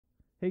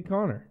Hey,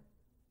 Connor.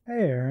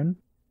 Hey, Aaron.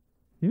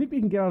 You think we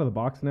can get out of the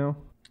box now?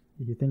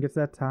 You think it's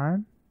that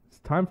time? It's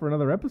time for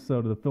another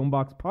episode of the Film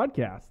Box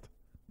Podcast.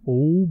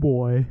 Oh,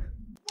 boy. 1,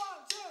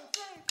 2,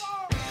 3,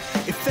 4.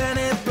 If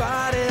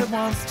anybody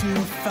wants to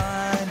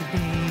find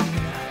me,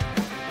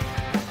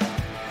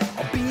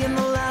 I'll be in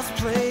the last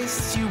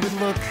place you would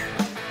look.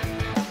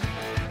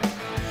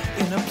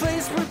 In a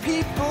place where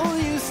people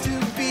used to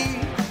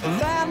be, a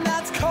land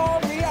that's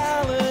called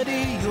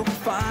reality. You'll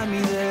find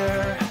me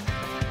there.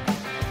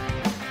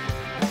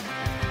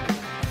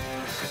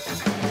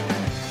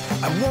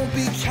 I won't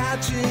be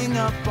catching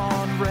up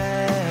on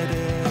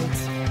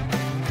Reddit.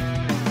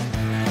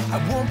 I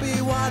won't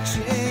be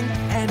watching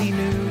any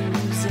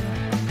news.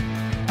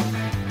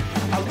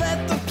 I'll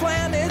let the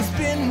planet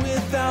spin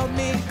without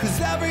me, 'cause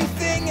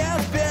everything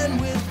has been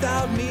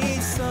without me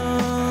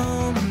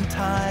sometime.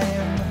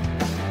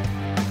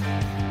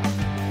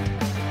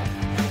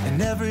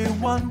 And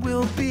everyone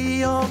will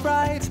be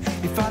alright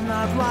if I'm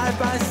not live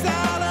by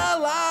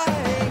satellite.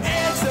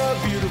 It's a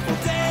beautiful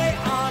day,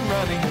 I'm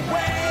running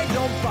away.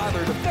 Don't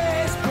bother to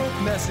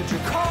Facebook message or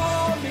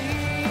call me.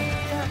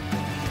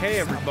 Hey,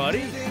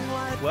 everybody.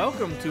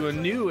 Welcome to a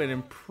new and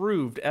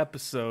improved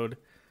episode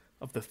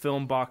of the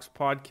Film Box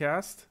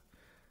Podcast.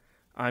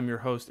 I'm your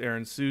host,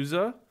 Aaron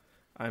Souza.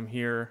 I'm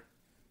here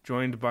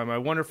joined by my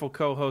wonderful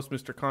co-host,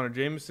 Mr. Connor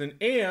Jameson,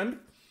 and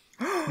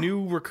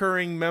new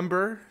recurring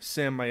member,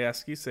 Sam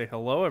Majewski. Say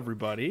hello,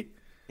 everybody.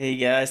 Hey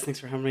guys, thanks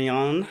for having me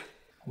on.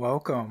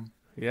 Welcome.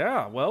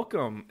 Yeah,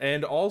 welcome.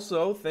 And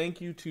also,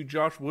 thank you to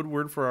Josh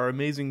Woodward for our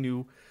amazing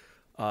new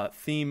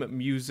theme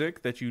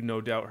music that you no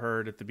doubt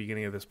heard at the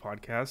beginning of this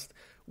podcast.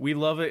 We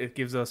love it. It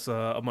gives us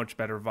a much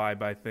better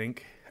vibe, I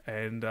think.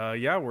 And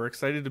yeah, we're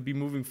excited to be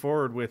moving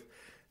forward with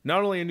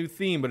not only a new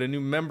theme, but a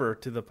new member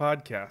to the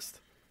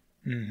podcast.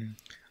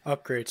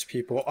 Upgrades,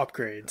 people.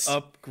 Upgrades.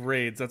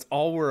 Upgrades. That's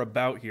all we're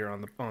about here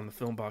on the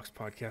Film Box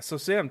Podcast. So,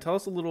 Sam, tell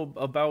us a little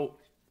about,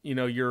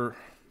 your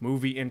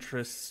movie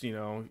interests.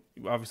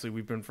 Obviously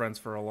we've been friends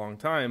for a long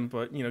time,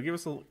 but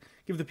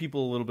give the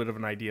people a little bit of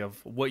an idea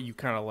of what you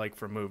kind of like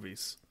for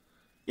movies.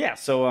 Yeah,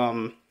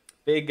 so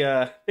big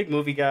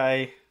movie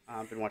guy.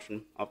 I've been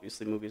watching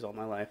obviously movies all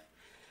my life.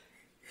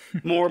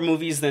 More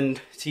movies than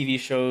TV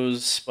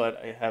shows,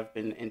 but I have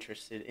been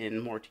interested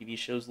in more TV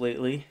shows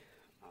lately.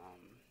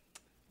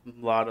 A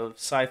lot of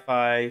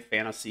sci-fi,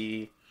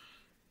 fantasy,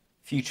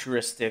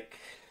 futuristic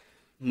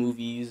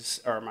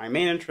movies are my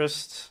main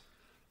interest.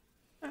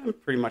 I'm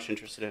pretty much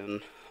interested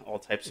in all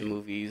types of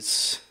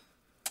movies.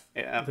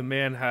 Yeah. The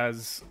man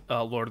has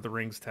Lord of the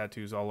Rings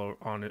tattoos all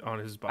on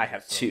his body. I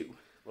have two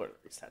Lord of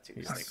the Rings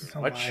tattoos. Thank you so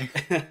much.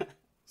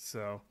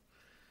 So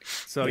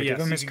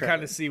yes, you can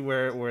kind of see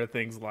where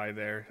things lie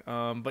there.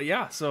 But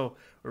yeah, so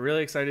we're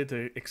really excited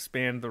to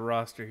expand the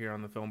roster here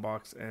on the Film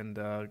Box and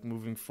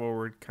moving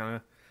forward, kind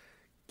of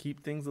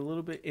keep things a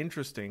little bit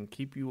interesting,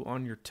 keep you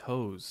on your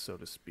toes, so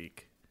to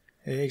speak.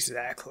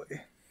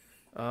 Exactly.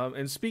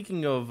 And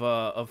speaking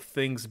of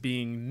things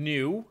being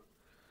new,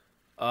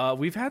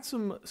 we've had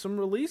some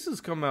releases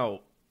come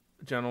out,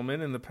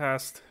 gentlemen, in the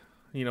past.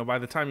 By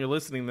the time you're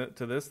listening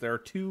to this, there are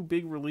two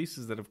big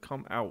releases that have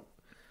come out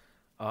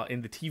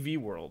in the TV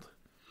world.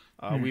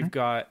 We've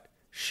got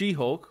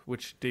She-Hulk,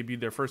 which debuted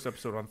their first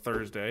episode on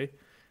Thursday,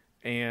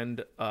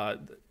 and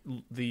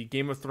the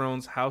Game of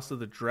Thrones House of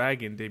the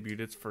Dragon debuted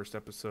its first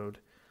episode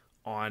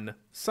on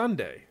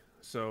Sunday.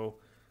 So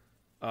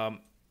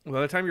by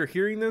the time you're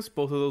hearing this,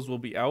 both of those will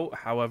be out.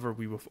 However,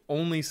 we've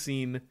only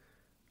seen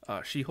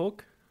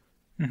She-Hulk.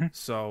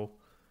 So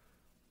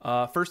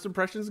first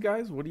impressions,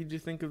 guys, what did you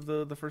think of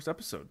the first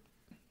episode?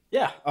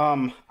 Yeah,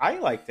 I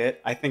liked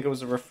it. I think it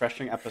was a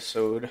refreshing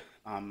episode.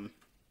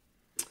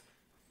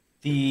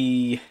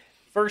 The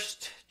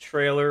first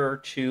trailer or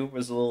two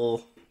was a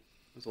little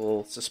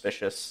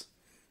suspicious,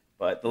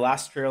 but the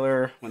last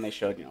trailer, when they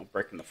showed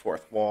breaking the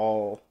fourth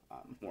wall,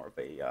 more of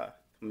a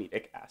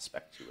comedic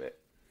aspect to it.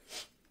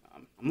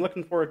 I'm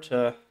looking forward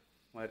to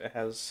what it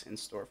has in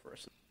store for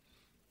us.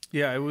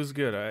 Yeah, it was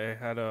good. I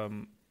had a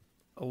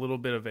little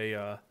bit of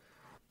a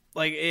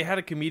it had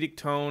a comedic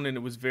tone, and it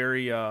was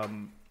very I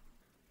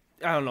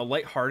don't know,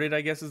 lighthearted,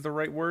 I guess is the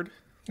right word.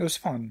 It was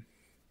fun,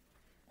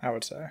 I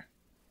would say.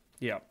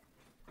 Yeah.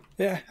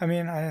 Yeah, I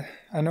mean, I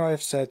know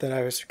I've said that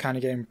I was kind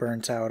of getting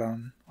burnt out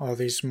on all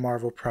these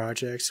Marvel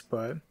projects,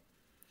 but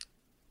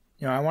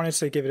I wanted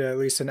to give it at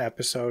least an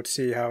episode,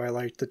 see how I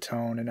liked the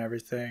tone and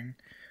everything.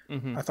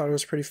 I thought it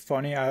was pretty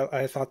funny.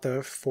 I thought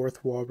the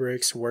fourth wall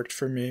breaks worked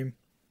for me.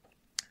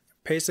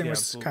 Pacing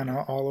was kind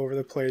of all over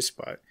the place,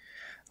 but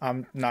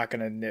I'm not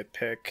going to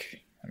nitpick.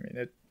 I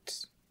mean,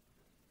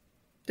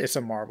 it's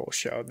a Marvel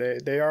show.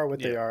 They are what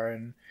they are,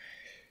 and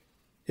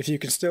if you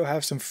can still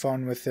have some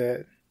fun with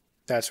it,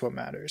 that's what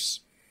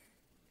matters.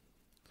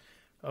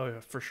 Oh,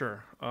 yeah, for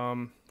sure.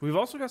 We've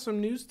also got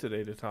some news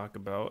today to talk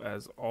about,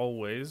 as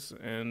always,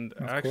 and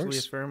actually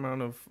a fair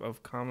amount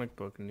of comic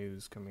book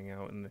news coming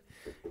out in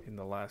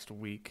the last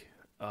week,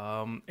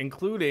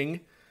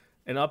 including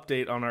an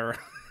update on our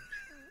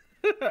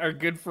our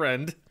good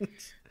friend.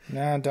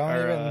 No,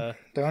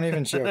 don't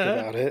even joke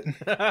about it.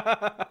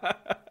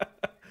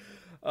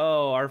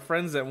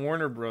 friends at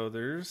Warner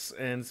Brothers,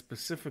 and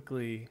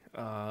specifically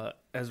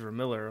Ezra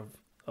Miller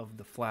of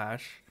The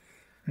Flash.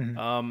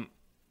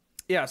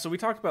 Yeah, so we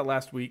talked about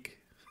last week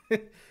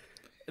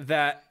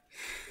that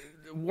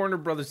Warner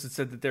Brothers had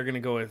said that they're going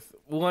to go with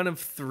one of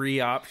three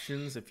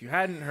options. If you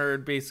hadn't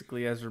heard,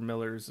 basically Ezra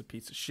Miller is a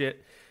piece of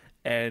shit,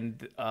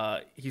 and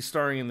he's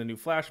starring in the new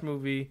Flash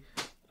movie.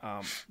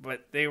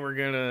 But they were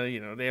going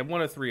to, they had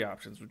one of three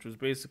options, which was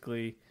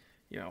basically,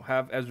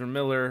 have Ezra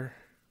Miller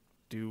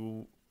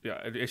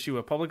issue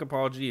a public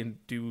apology and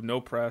do no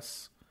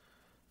press,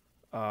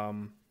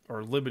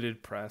 or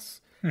limited press.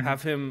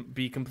 Have him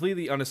be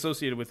completely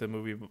unassociated with the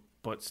movie,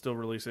 but still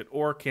release it,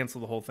 or cancel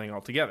the whole thing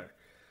altogether.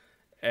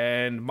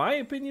 And my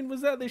opinion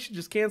was that they should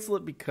just cancel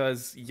it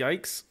because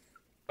yikes.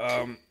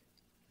 And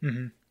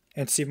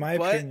see, my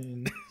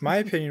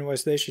opinion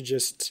was they should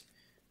just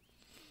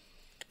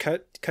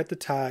cut the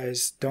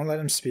ties. Don't let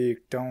him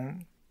speak.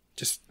 Don't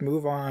just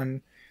move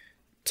on,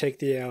 take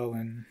the L,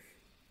 and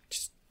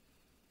just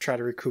try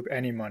to recoup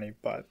any money.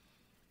 But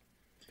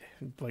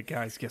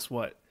guys, guess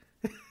what?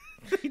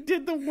 They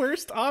did the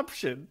worst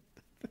option.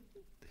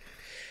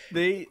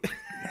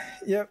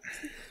 Yep.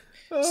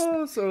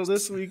 Oh, so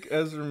this week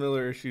Ezra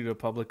Miller issued a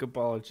public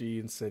apology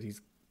and said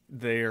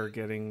they are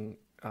getting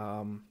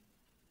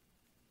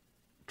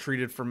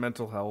treated for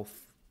mental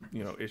health,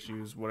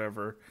 issues,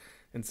 whatever,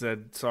 and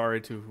said sorry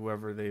to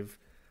whoever they've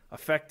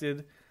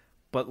affected,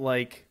 but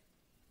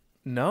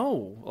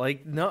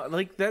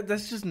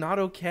that's just not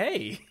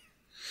okay.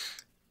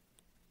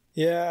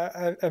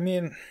 Yeah, I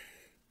mean,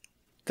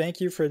 thank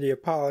you for the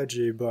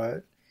apology,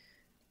 but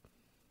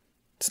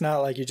it's not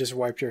like you just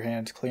wiped your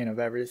hands clean of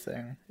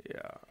everything.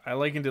 Yeah, I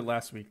likened it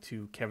last week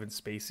to Kevin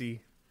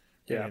Spacey.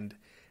 Yeah. And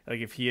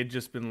if he had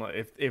just been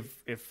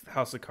if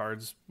House of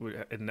Cards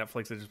and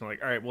Netflix had just been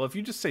like, all right, well, if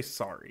you just say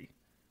sorry,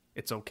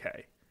 it's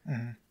okay.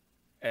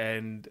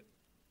 And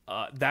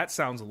that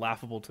sounds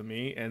laughable to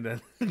me. And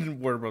then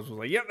Warner Bros. Was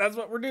like, yep, that's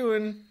what we're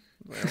doing.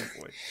 Like, oh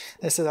boy.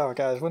 They said, oh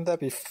guys, wouldn't that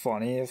be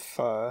funny if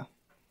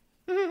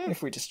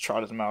we just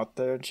trotted them out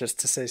there just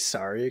to say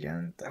sorry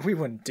again? We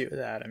wouldn't do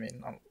that. I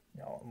mean,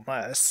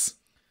 unless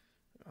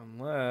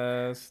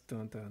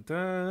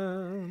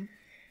dun.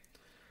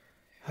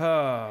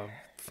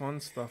 Fun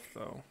stuff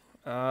though.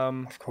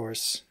 Of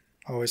course,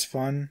 always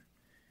fun.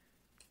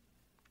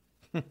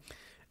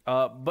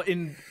 But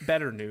in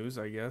better news,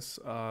 I guess,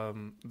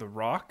 The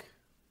Rock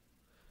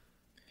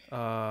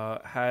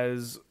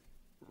has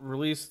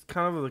released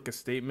kind of like a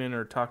statement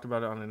or talked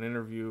about it on an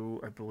interview,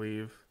 I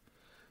believe.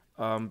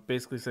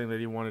 Basically saying that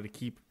he wanted to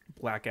keep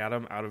Black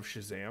Adam out of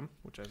Shazam,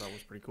 which I thought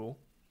was pretty cool.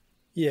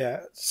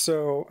 Yeah,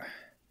 so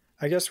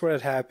I guess what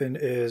had happened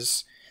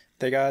is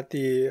they got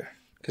the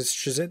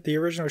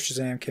original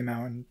Shazam came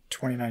out in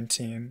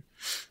 2019,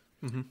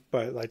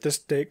 but this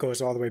date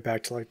goes all the way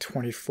back to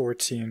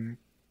 2014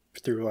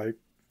 through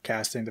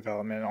casting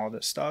development and all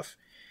this stuff.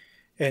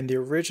 And the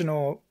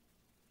original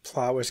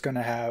plot was going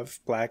to have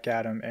Black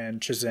Adam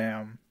and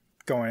Shazam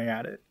going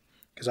at it,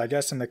 because I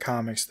guess in the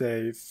comics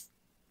they've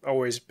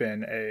always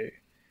been a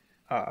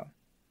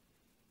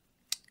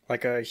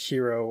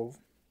hero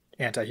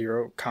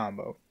anti-hero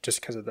combo,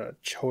 just because of the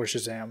whole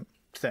Shazam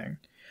thing.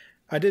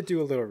 I did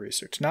do a little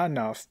research, not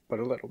enough, but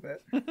a little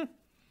bit.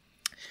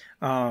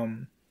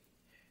 And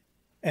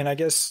I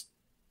guess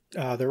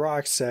The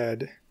Rock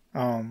said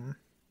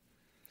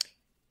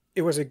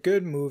it was a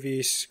good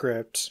movie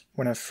script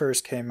when it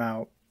first came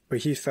out, but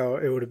he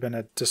felt it would have been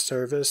a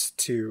disservice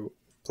to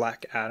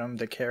Black Adam,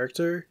 the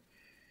character,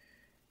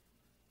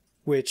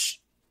 which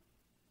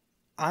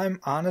I'm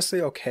honestly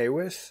okay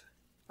with.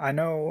 I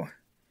know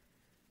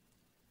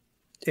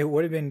it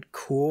would have been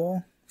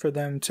cool for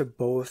them to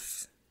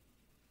both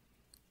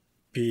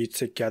be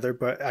together,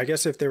 but I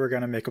guess if they were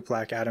going to make a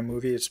Black Adam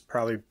movie, it's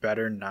probably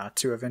better not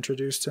to have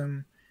introduced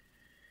him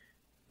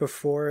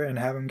before and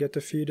have him get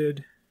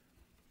defeated.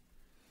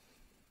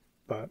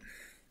 But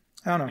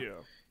I don't know.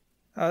 Yeah.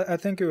 I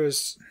think it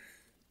was.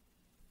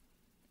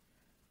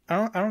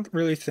 I don't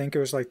really think it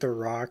was The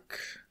Rock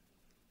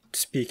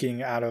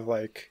speaking out of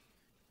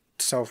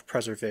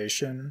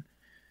self-preservation.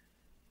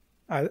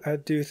 I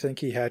do think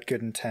he had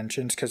good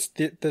intentions, because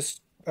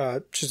this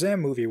Shazam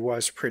movie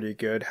was pretty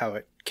good how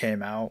it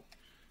came out.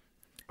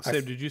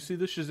 Sam, did you see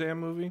the Shazam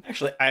movie?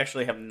 I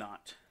actually have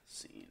not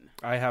seen.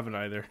 I haven't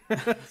either.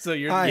 So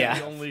you're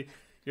the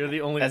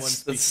only one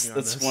speaking on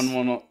this.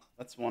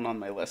 That's one on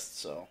my list.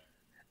 So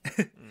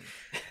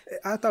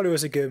I thought it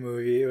was a good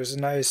movie. It was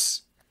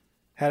nice.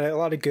 Had a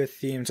lot of good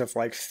themes of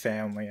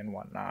family and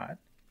whatnot,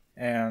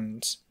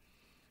 and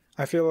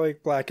I feel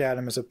like Black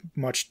Adam is a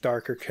much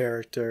darker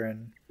character,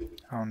 and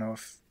I don't know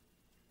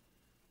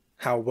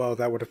how well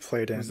that would have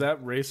played in. Was that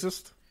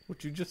racist,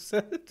 what you just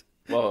said?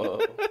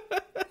 Whoa.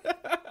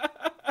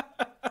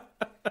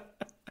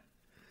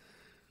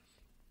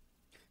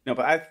 No,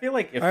 but I feel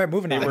like if they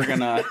were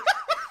gonna...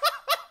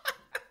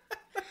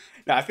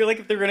 No, I feel like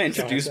if they were gonna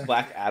introduce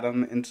Black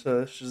Adam into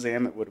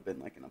Shazam, it would have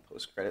been in a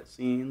post-credit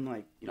scene,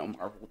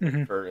 Marvel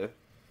did for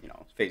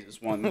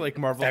phases 1.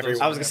 Marvel. I was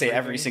gonna say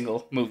every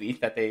single movie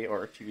that they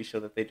or TV show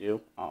that they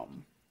do.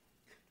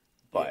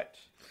 But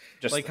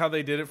just like how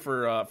they did it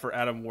for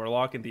Adam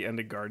Warlock at the end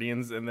of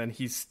Guardians, and then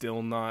he's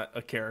still not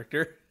a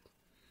character.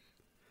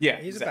 yeah,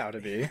 He's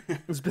exactly. about to be.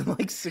 It's been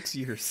like 6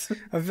 years.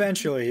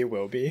 Eventually, he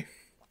will be.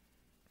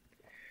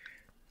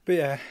 But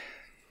yeah,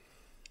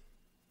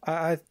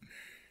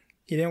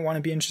 he didn't want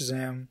to be in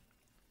Shazam.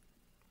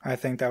 I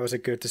think that was a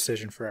good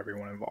decision for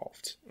everyone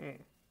involved.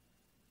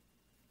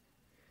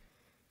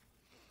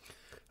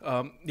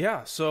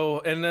 Yeah.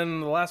 So, and then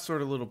the last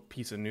sort of little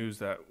piece of news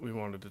that we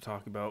wanted to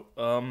talk about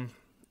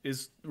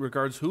is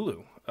regards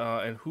Hulu,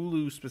 and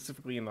Hulu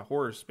specifically in the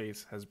horror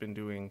space has been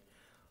doing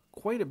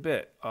quite a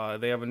bit.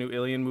 They have a new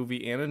Alien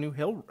movie and a new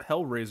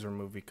Hellraiser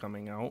movie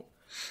coming out.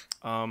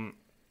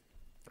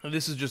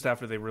 This is just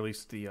after they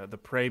released the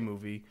Prey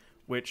movie,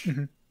 which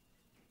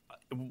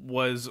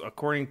was,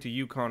 according to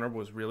you, Connor,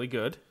 was really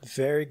good.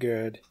 Very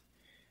good.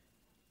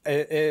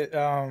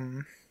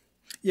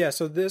 Yeah,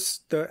 so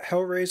the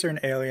Hellraiser and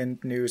Alien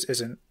news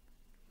isn't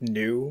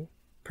new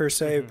per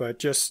se, but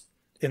just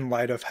in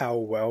light of how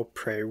well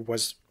Prey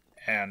was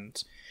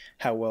and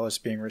how well it's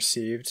being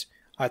received,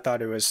 I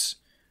thought it was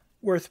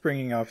worth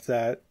bringing up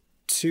that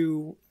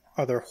 2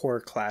 other horror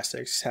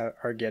classics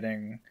are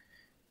getting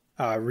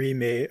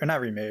remade, or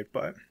not remade,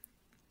 but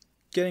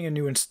getting a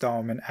new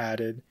installment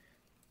added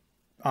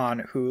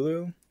on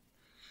Hulu.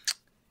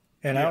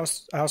 And I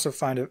also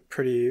find it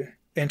pretty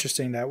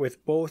interesting that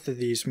with both of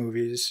these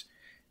movies,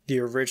 the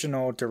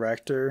original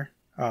director,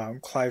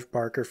 Clive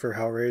Barker for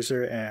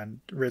Hellraiser and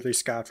Ridley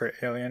Scott for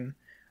Alien,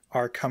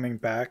 are coming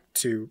back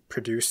to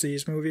produce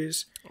these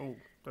movies. Oh,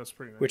 that's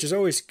pretty nice. Which is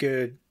always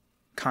good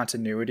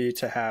continuity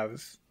to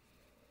have,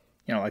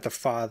 like the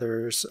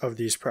fathers of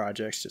these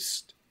projects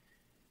just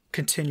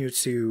continue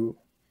to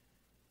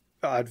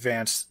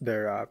advance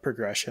their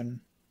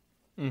progression.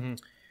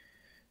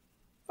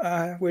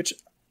 Which,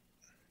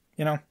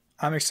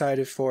 I'm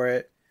excited for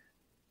it.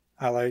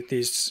 I like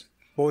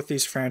both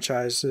these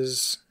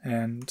franchises,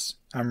 and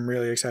I'm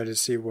really excited to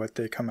see what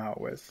they come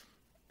out with.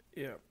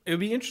 Yeah, it would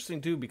be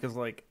interesting too, because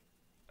like,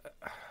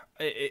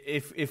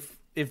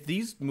 if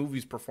these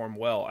movies perform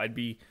well, I'd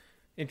be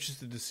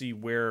interested to see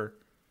where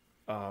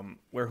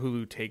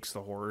Hulu takes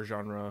the horror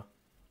genre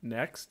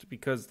next,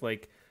 because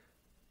like,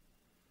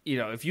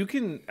 if you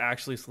can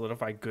actually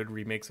solidify good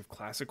remakes of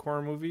classic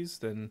horror movies,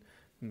 then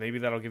maybe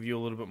that'll give you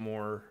a little bit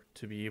more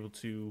to be able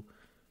to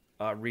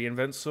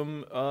reinvent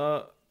some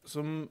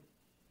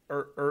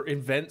or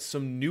invent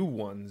some new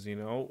ones,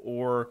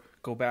 or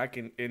go back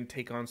and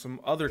take on some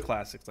other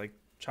classics like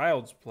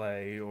Child's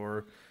Play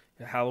or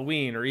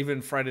Halloween or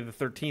even Friday the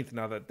 13th,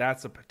 now that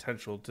that's a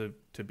potential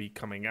to be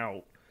coming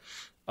out,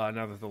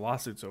 now that the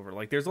lawsuit's over.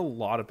 Like, there's a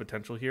lot of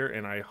potential here,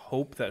 and I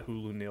hope that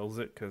Hulu nails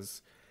it,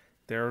 because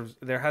there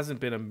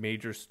hasn't been a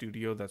major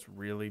studio that's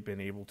really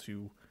been able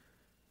to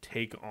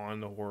take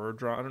on the horror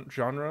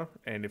genre,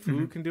 and if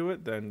Hulu can do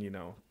it, then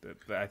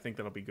I think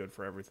that'll be good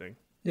for everything.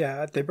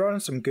 Yeah, they brought in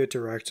some good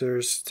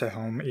directors to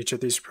helm each of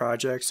these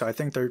projects, so I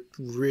think they're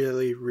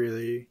really,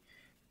 really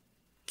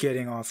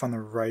getting off on the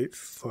right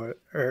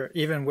foot. Or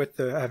even with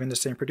having the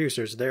same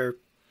producers, they're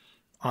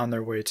on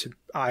their way to.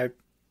 I'm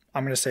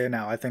going to say it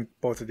now. I think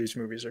both of these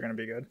movies are going to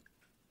be good.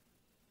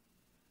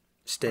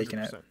 Staking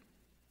 100%. It.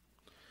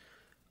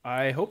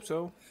 I hope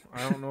so.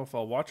 I don't know if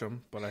I'll watch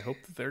them, but I hope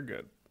that they're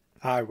good.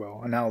 I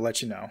will, and I'll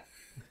let you know.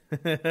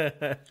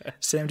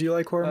 Sam, do you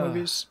like horror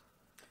movies?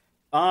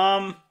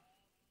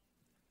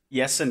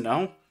 Yes and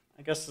no.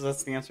 I guess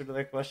that's the answer to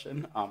that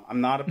question.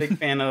 I'm not a big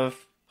fan of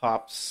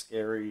pop-up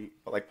scary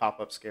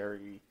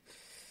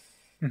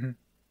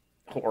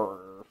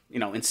horror,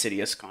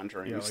 Insidious,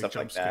 Conjuring, like stuff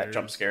like that,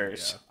 jump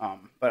scares. Yeah.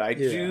 But I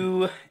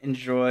do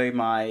enjoy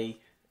my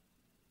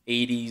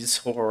 80s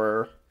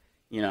horror,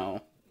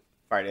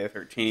 Friday the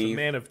 13th. He's a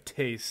man of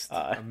taste,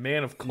 a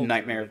man of culture.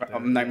 Nightmare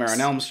on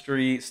Elm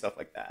Street, stuff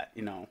like that,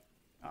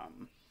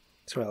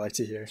 That's what I like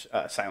to hear.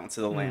 Silence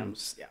of the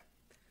Lambs, yeah.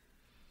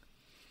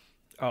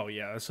 Oh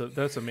yeah,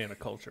 that's a man of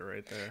culture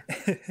right there.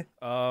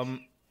 All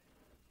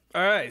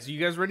right, so you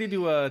guys ready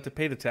to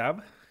pay the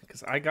tab?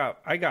 Because I got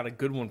a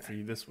good one for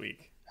you this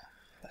week.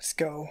 Let's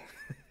go.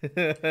 I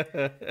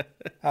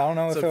don't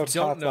know if it was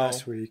top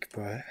last week,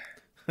 but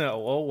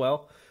oh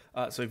well.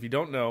 So if you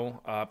don't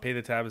know, Pay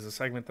the Tab is a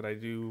segment that I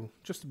do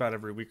just about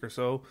every week or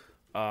so,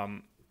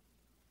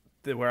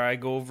 where I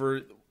go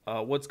over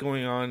what's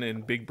going on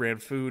in big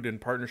brand food and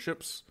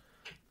partnerships.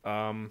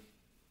 And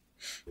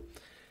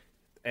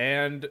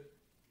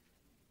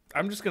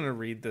I'm just going to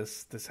read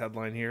this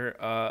headline here.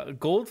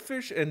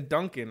 Goldfish and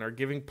Dunkin' are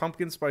giving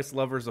pumpkin spice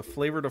lovers a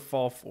flavor to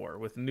fall for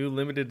with new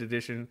limited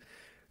edition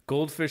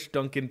Goldfish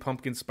Dunkin'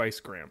 Pumpkin Spice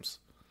Grams.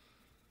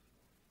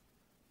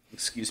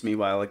 Excuse me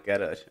while I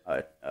get a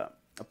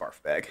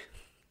barf bag.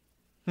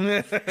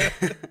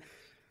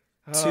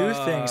 Two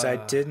things I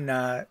did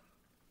not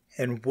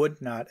and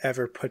would not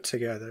ever put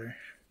together.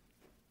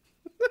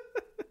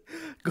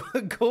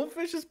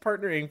 Goldfish is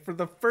partnering for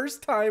the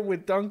first time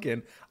with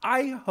Dunkin'.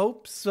 I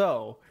hope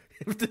so.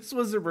 If this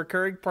was a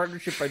recurring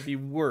partnership, I'd be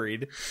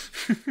worried.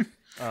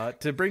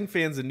 To bring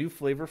fans a new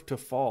flavor to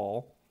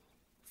fall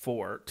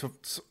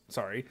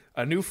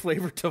a new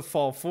flavor to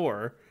fall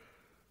for.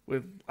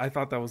 I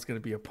thought that was going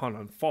to be a pun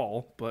on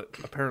fall, but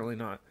apparently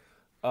not.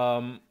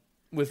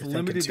 With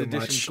limited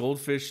edition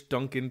Goldfish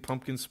Dunkin'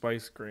 Pumpkin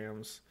Spice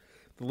Grams.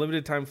 The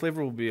limited time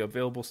flavor will be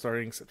available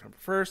starting September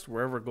 1st,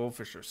 wherever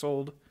Goldfish are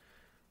sold,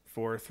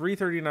 for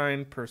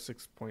 $3.39 per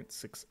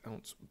 6.6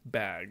 ounce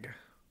bag.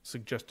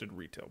 Suggested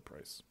retail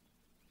price.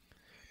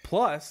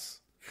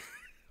 Plus,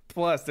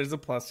 there's a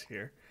plus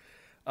here.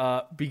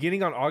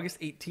 Beginning on August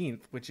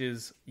 18th, which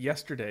is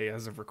yesterday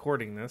as of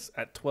recording this,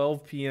 at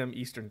 12 p.m.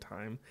 Eastern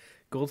Time,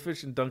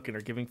 Goldfish and Dunkin'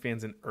 are giving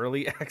fans an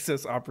early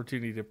access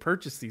opportunity to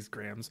purchase these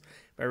grams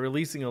by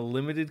releasing a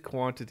limited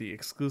quantity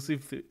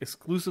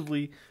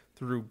exclusively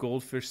through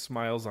Goldfish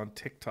Smiles on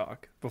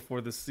TikTok before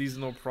the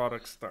seasonal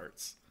product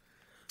starts.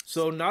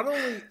 So not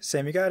only...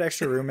 Sam, you got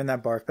extra room in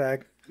that barf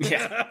bag?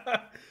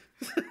 Yeah.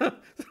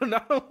 So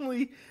not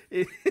only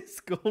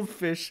is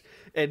Goldfish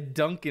and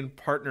Dunkin'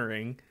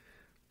 partnering,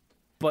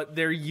 but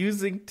they're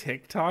using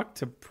TikTok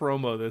to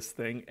promo this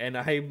thing, and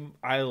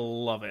I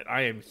love it.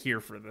 I am here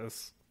for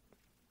this.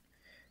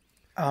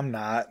 I'm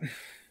not.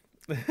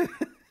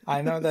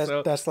 I know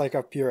that that's like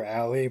up your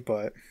alley,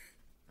 but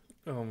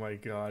oh my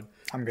god,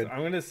 I'm good. So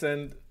I'm gonna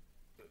send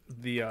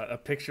a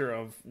picture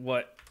of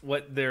what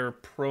their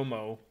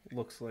promo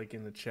looks like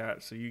in the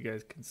chat, so you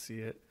guys can see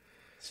it.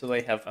 So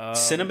they have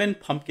cinnamon,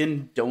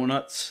 pumpkin,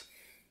 donuts,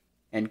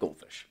 and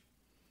goldfish.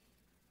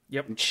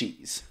 Yep, and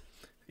cheese.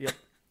 Yep.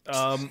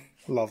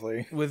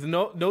 Lovely. With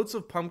notes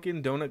of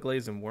pumpkin, donut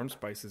glaze, and warm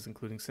spices,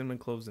 including cinnamon,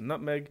 cloves, and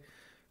nutmeg.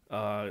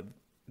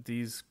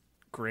 These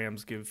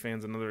grams give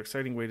fans another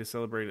exciting way to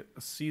celebrate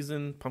a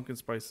season pumpkin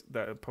spice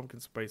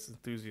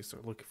enthusiasts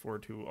are looking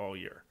forward to all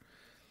year.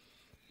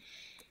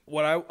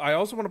 What I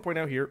also want to point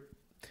out here,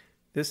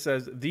 this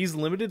says these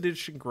limited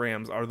edition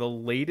grams are the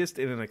latest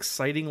in an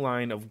exciting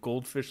line of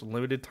Goldfish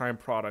limited time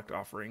product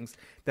offerings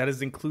that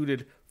has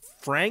included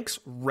Frank's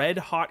Red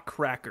Hot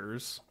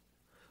Crackers,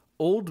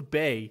 Old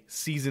Bay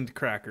seasoned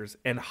crackers,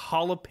 and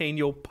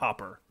jalapeno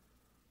popper.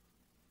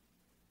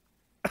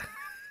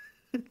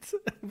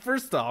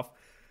 First off,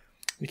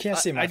 you can't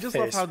see my face,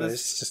 love how this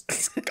is just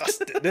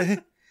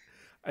disgusted.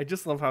 I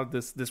just love how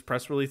this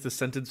press release, the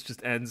sentence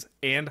just ends,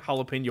 and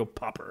jalapeno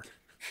popper.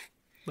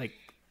 Like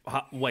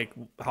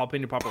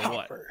jalapeno popper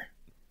what?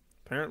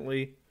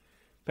 Apparently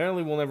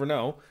we'll never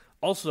know.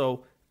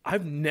 Also,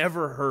 I've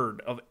never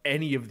heard of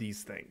any of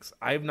these things.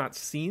 I have not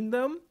seen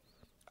them.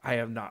 I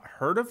have not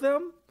heard of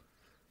them.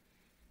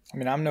 I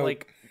mean, I'm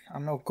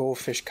no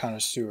Goldfish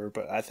connoisseur,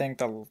 but I think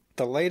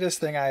the latest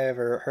thing I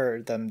ever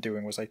heard them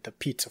doing was like the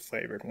pizza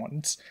flavored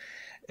ones.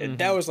 Mm-hmm.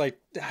 That was like,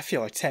 I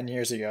feel like 10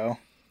 years ago.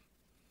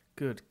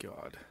 Good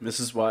God. This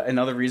is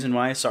another reason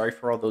why, sorry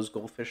for all those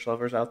Goldfish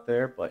lovers out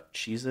there, but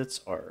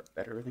Cheez-Its are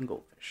better than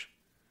Goldfish.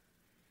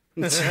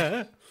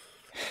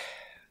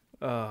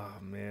 Oh,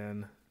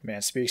 man.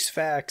 Man speaks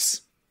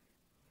facts.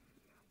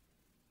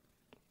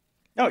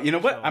 No, you know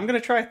what? I'm going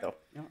to try it, though.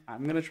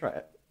 I'm going to try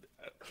it.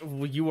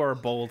 Well, you are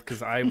bold,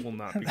 because I will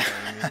not be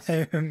trying this.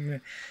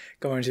 I'm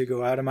going to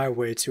go out of my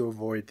way to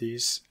avoid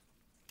these.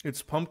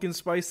 It's pumpkin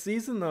spice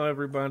season, though,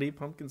 everybody.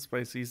 Pumpkin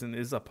spice season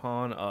is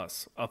upon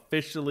us.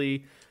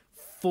 Officially,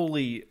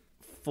 fully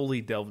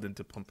delved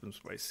into pumpkin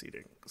spice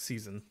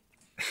season.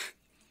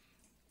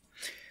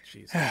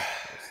 Jesus Christ.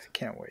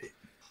 Can't wait.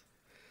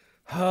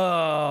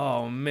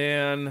 Oh,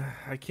 man.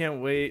 I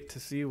can't wait to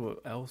see what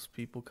else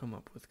people come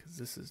up with, because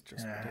this is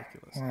just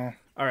ridiculous. Well.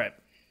 All right.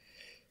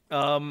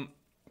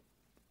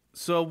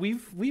 So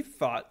we've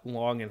thought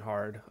long and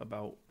hard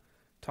about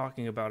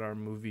talking about our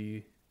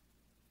movie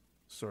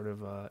sort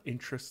of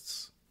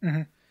interests.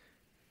 Mm-hmm.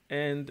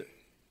 And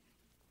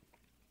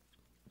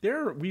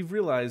we've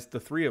realized, the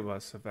three of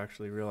us have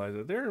actually realized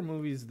that there are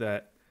movies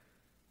that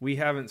we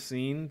haven't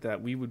seen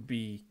that we would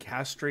be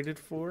castrated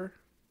for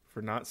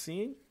not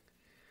seeing.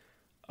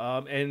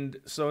 And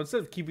so instead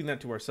of keeping that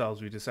to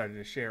ourselves, we decided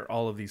to share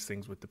all of these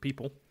things with the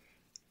people.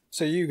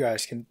 So you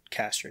guys can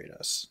castrate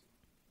us.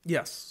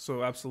 Yes,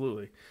 so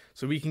absolutely.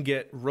 So we can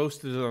get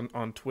roasted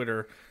on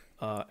Twitter,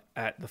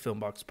 at the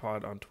Filmbox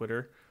Pod on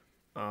Twitter,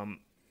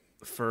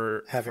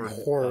 for having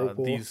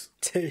horrible these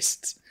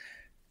tastes.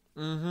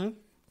 Mm-hmm.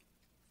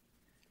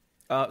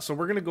 So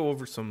we're gonna go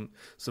over some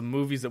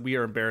movies that we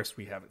are embarrassed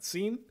we haven't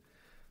seen.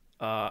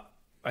 I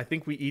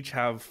think we each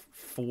have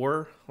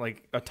 4,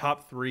 like a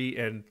top 3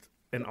 and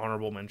an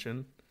honorable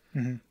mention.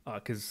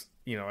 Because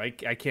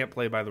I can't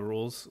play by the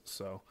rules,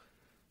 so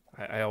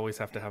I always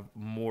have to have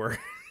more.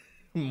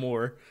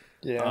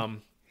 Yeah. All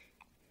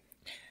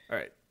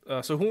right.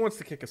 So who wants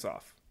to kick us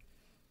off?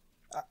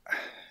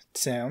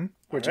 Sam,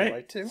 would you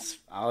like to?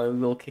 I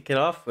will kick it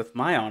off with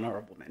my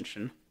honorable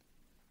mention.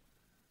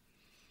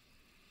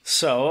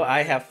 So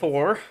I have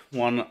 4.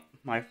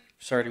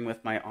 Starting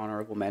with my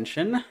honorable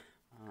mention,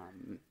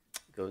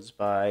 goes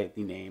by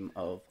the name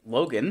of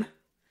Logan,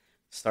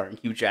 starring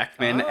Hugh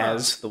Jackman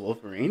as the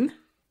Wolverine.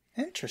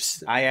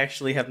 Interesting. I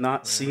actually have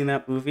not seen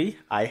that movie.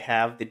 I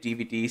have the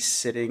DVD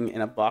sitting in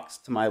a box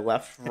to my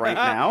left right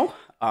now,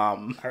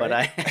 but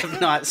I have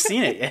not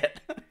seen it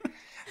yet.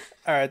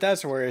 All right,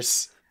 that's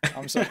worse.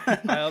 I'm sorry.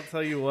 I'll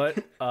tell you what.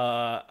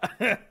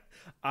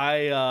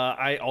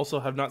 I also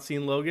have not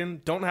seen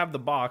Logan. Don't have the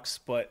box,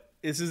 but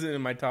this isn't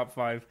in my top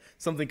 5.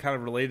 Something kind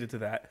of related to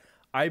that.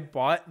 I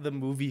bought the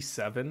movie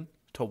Seven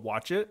to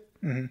watch it,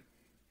 and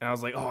I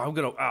was like, "Oh, I'm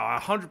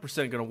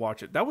 100% gonna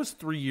watch it." That was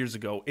 3 years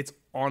ago. It's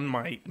on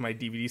my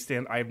DVD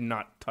stand. I have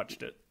not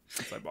touched it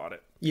since I bought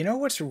it. You know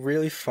what's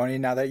really funny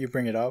now that you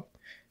bring it up?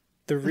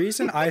 The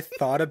reason I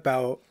thought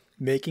about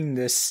making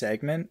this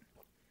segment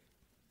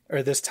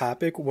or this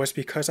topic was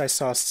because I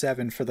saw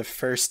Seven for the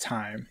first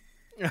time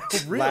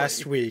Really?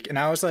 last week. And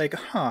I was like,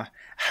 how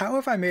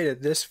have I made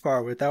it this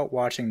far without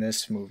watching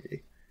this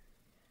movie?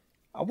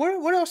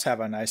 What else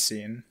haven't I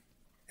seen?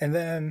 And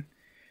then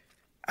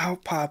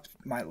out popped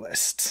my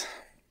list.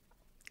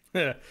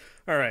 All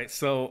right,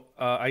 so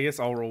I guess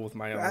I'll roll with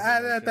my own.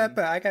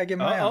 I gotta give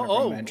my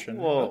honorable mention.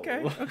 Whoa.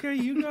 Okay,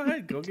 you go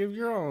ahead. Go give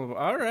your own.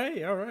 All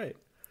right.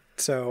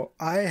 So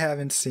I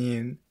haven't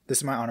seen, this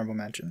is my honorable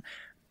mention,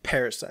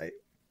 Parasite.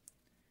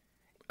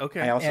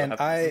 Okay. I also And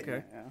have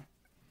Okay.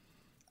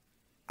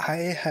 I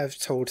have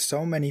told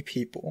so many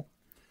people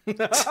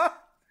that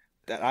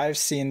I've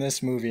seen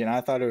this movie and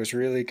I thought it was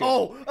really good.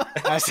 Oh,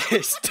 I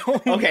say,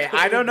 don't Okay,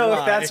 I don't know if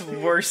lie. that's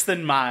worse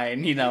than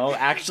mine,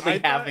 actually I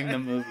thought- having the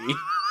movie.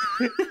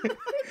 you were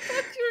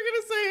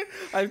gonna say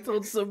I've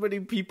told so many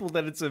people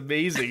that it's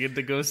amazing and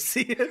to go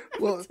see it.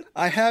 Well,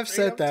 I have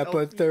said up that, tell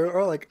but they're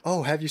all like,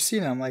 "Oh, have you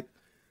seen it?" I'm like,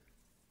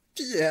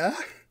 "Yeah,"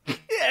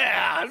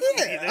 Yeah,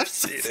 I've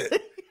seen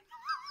it.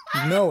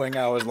 knowing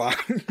I was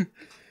lying.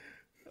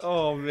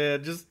 Oh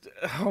man,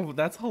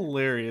 that's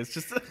hilarious.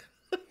 Just what?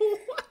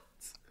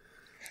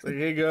 It's like,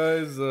 hey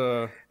guys,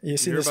 You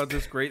see hear this? about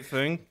this great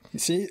thing? You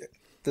see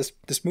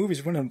this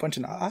movie's winning a bunch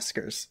of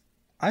Oscars.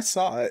 I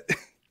saw it.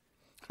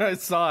 I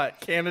saw it.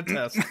 Can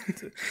attest.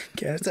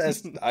 Can't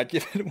attest. I'd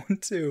give it 1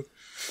 too.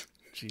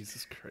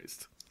 Jesus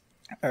Christ.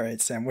 All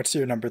right, Sam. What's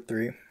your number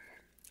 3?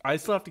 I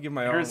still have to give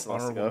my Yours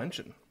last honorable ago.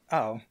 mention.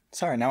 Oh,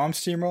 sorry. Now I'm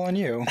steamrolling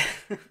you.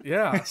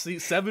 Yeah, see,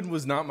 7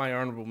 was not my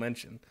honorable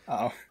mention.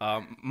 Oh,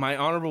 My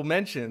honorable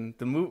mention,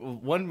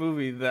 one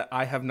movie that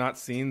I have not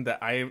seen that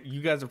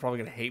you guys are probably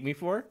gonna hate me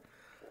for.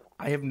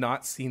 I have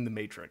not seen The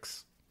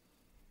Matrix.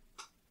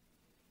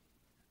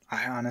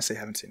 I honestly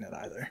haven't seen it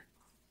either.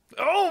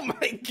 Oh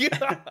my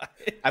god!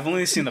 I've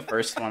only seen the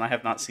first one. I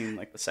have not seen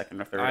the second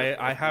or third.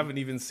 I haven't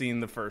even seen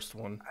the first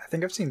one. I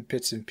think I've seen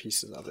bits and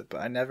pieces of it, but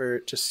I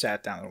never just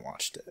sat down and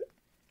watched it.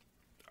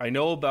 I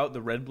know about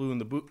the red pill and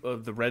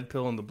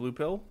the blue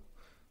pill,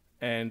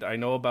 and I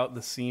know about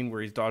the scene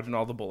where he's dodging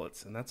all the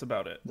bullets, and that's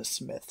about it. The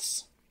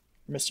Smiths,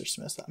 Mr.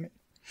 Smith. I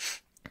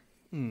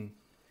mean,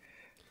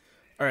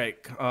 All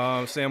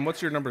right, Sam,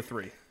 what's your number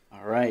 3?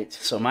 All right.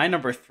 So my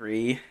number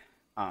 3,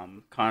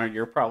 Connor,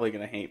 you're probably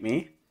gonna hate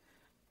me,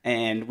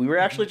 and we were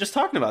actually just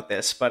talking about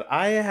this, but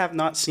I have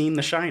not seen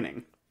The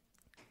Shining.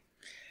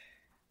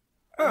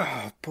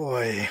 oh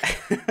boy.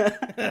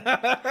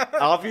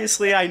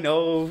 Obviously, I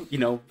know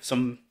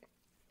some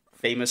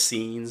famous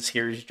scenes.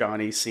 Here's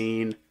Johnny's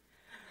scene.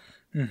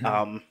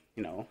 Come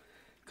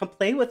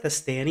play with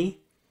us, Danny.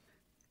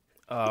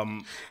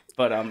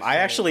 But I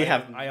actually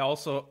have. I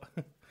also,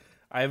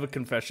 I have a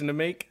confession to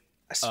make.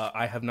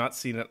 I have not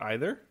seen it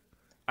either.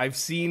 I've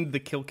seen the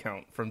kill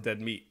count from Dead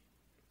Meat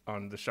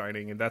on The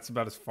Shining, and that's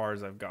about as far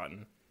as I've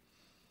gotten.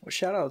 Well,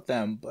 shout out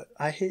them, but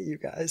I hate you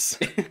guys.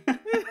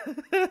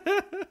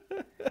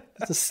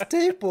 It's a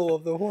staple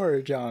of the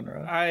horror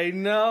genre. I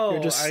know.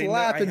 You're just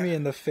slapping me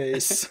in the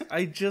face.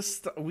 I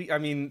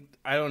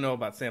don't know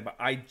about Sam, but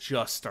I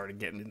just started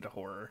getting into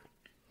horror.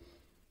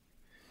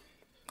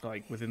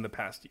 Like within the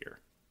past year.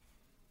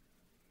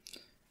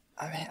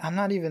 I mean, I'm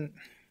not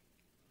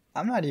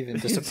even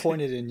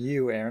disappointed in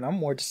you, Aaron. I'm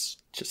more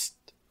just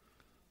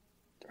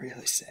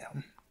really,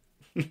 Sam.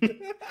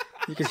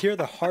 You can hear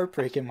the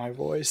heartbreak in my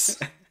voice.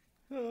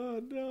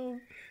 Oh no.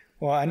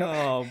 Well, I know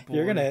Oh, boy.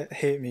 you're gonna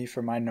hate me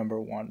for my number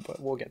 1, but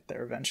we'll get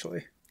there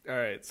eventually. All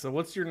right. So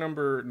what's your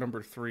number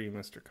 3,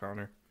 Mr.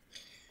 Connor?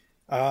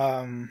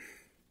 So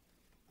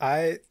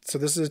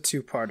this is a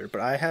 2-parter,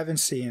 but I haven't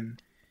seen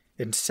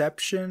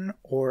Inception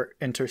or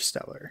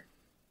Interstellar.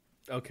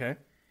 Okay.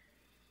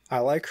 I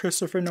like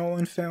Christopher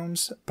Nolan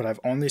films, but I've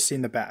only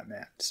seen the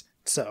Batmans.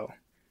 So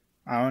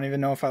I don't even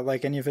know if I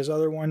like any of his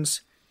other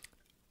ones.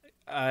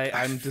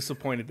 I'm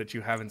disappointed that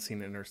you haven't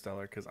seen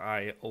Interstellar because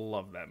I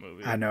love that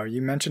movie. I know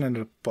you mentioned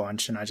it a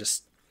bunch, and I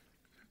just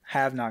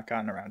have not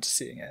gotten around to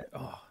seeing it.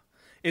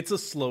 It's a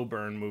slow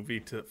burn movie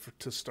to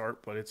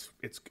start, but it's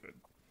good.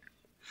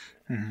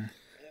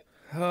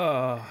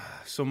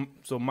 So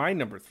my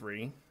number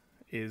 3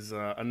 is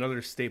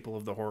another staple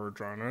of the horror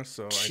genre.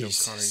 So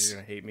Jesus. I know, Connor, you're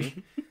gonna hate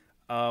me.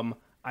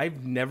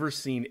 I've never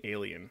seen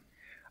Alien.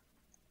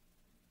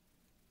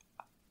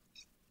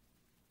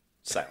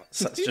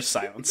 Silence. Just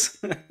silence.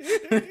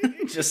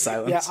 Just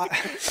silence.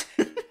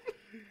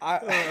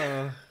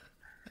 Yeah,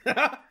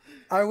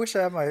 I wish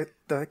I had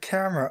the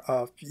camera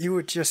up. You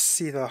would just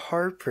see the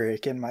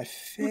heartbreak in my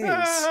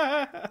face.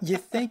 You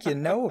think you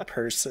know a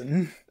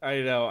person.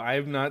 I know. I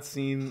have not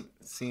seen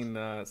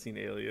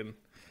Alien.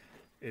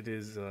 It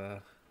is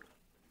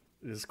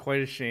It is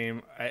quite a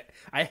shame.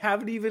 I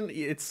haven't even.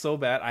 It's so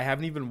bad. I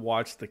haven't even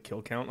watched the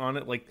kill count on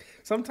it. Like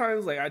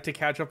sometimes, like to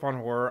catch up on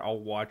horror, I'll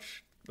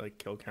watch like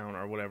kill count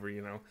or whatever.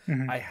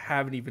 I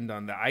haven't even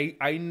done that.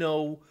 I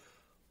know,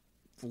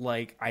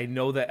 like I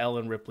know that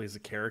Ellen Ripley is a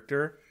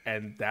character,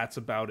 and that's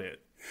about it.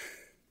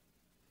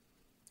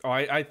 Oh,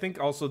 I think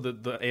also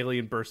the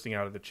alien bursting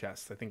out of the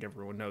chest. I think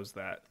everyone knows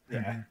that.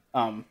 Yeah.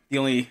 The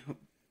only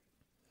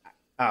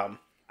I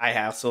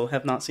also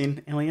have not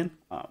seen Alien.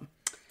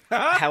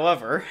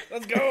 However,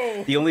 Let's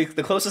go.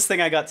 The closest thing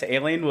I got to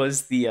Alien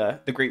was the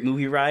Great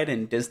Movie Ride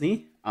in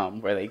Disney,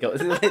 where they go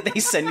they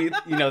send you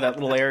that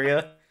little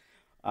area,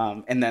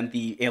 and then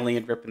the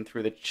alien ripping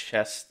through the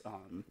chest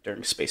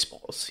during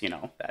Spaceballs.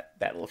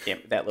 That little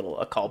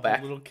callback,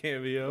 A little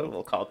cameo, a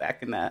little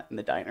callback in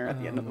the diner at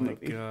the end of the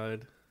movie. Oh my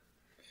god.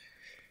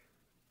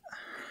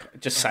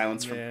 Just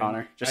silence from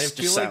Connor. I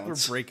feel like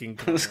silence. we're breaking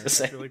Connor. I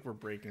feel like we're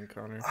breaking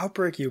Connor. I'll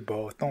break you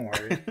both. Don't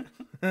worry.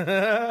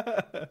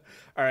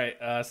 All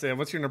right, Sam,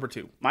 what's your number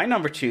 2? My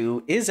number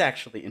 2 is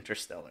actually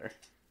Interstellar.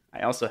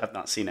 I also have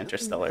not seen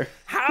Interstellar.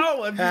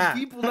 How have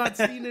you people not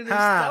seen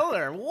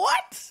Interstellar?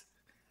 What?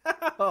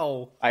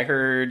 How? I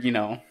heard,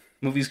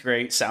 movie's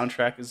great,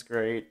 soundtrack is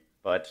great,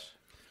 but...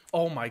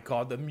 Oh my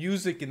god, the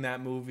music in that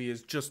movie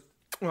is just...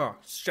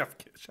 chef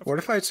kiss. What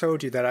if I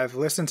told you that I've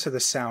listened to the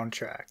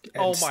soundtrack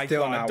and Oh my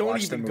still god, not don't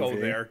watched even the go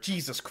movie? there.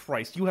 Jesus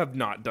Christ, you have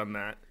not done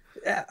that.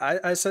 Yeah,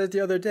 I said it the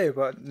other day,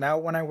 but now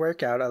when I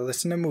work out, I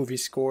listen to movie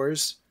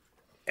scores,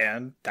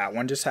 and that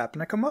one just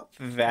happened to come up.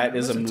 That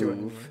is a listen to it.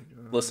 move.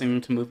 Listening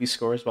to movie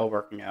scores while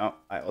working out,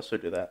 I also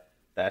do that.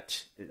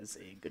 That is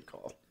a good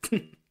call.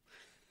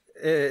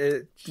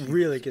 It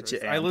really gets you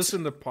amped. I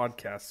listen to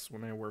podcasts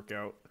when I work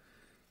out.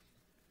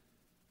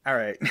 All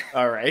right.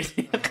 All right.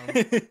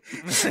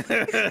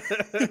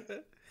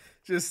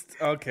 Just,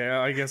 okay,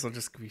 I guess I'll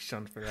just be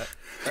shunned for that.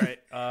 All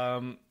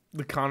right,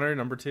 the Connor,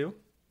 number 2.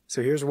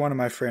 So here's one of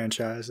my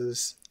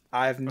franchises.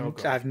 I've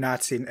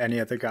not seen any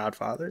of the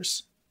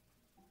Godfathers.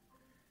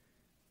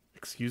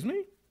 Excuse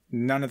me?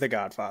 None of the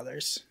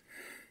Godfathers.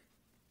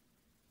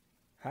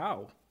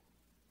 How?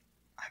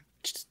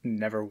 Just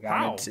never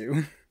How? wanted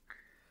to.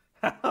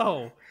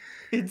 How?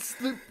 It's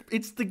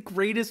the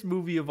greatest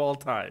movie of all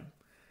time.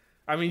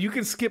 I mean, you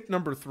can skip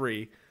number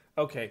 3.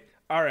 Okay.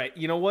 All right.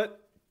 You know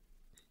what?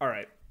 All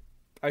right.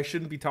 I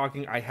shouldn't be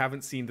talking. I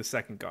haven't seen the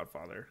second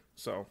Godfather,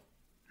 so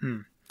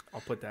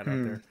I'll put that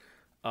out there.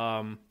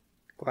 Glass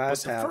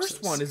But the houses.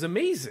 first one is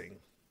amazing.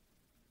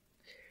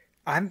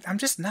 I'm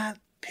just not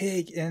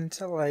big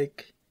into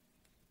like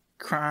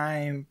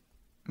crime,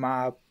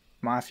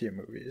 mafia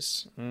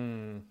movies. I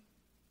don't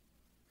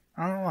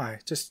know why.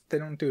 Just they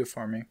don't do it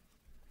for me.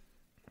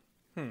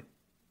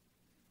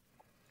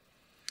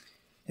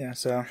 Yeah,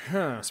 so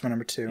that's my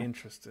number 2.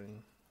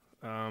 Interesting.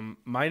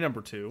 My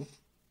number 2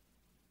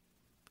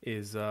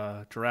 is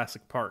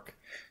Jurassic Park.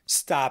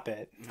 Stop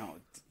it. No,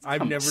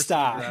 I've never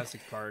stop. seen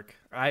Jurassic Park.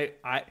 I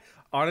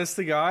honest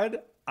to God,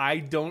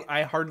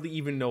 I hardly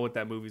even know what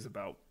that movie's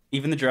about.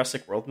 even the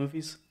Jurassic World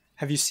movies.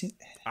 Have you seen?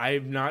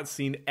 I've not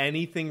seen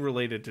anything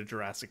related to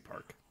Jurassic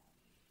Park.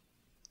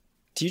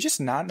 Do you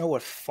just not know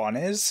what fun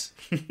is?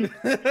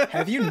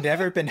 Have you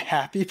never been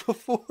happy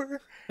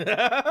before?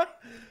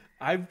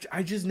 I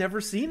just never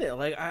seen it.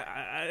 Like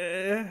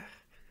I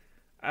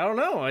don't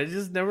know. I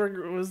just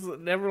was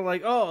never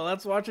like, oh,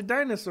 let's watch a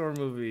dinosaur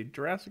movie,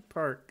 Jurassic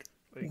Park.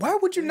 Like, Why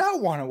would you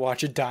not want to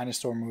watch a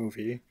dinosaur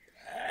movie?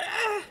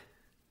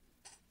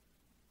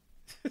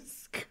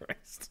 Jesus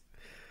Christ.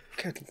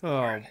 Good Oh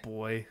Lord.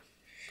 boy.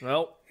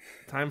 Well,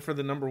 time for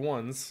the number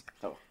ones.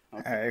 Oh,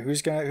 okay. All right,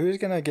 who's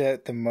gonna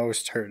get the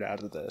most hurt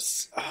out of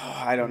this? Oh,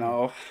 I don't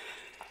know.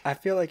 I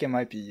feel like it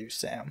might be you,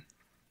 Sam.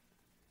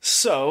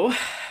 So,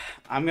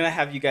 I'm gonna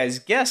have you guys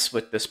guess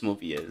what this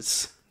movie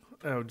is.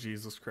 Oh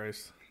Jesus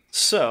Christ.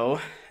 So,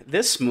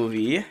 this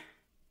movie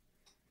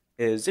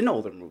is an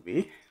older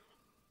movie,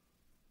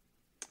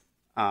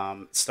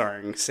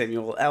 starring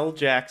Samuel L.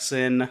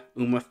 Jackson,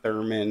 Uma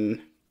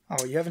Thurman.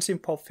 Oh, you haven't seen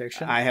Pulp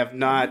Fiction? I have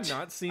not. you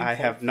not seen I Pulp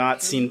have not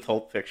Fiction? seen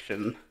Pulp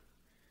Fiction.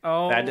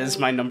 Oh, That is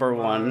my number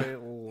one. my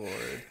Lord.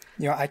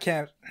 You know,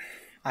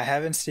 I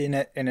haven't seen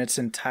it in its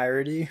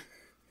entirety.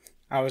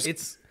 I was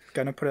It's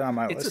gonna put it on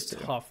my it's list a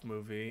too. tough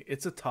movie.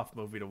 It's a tough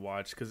movie to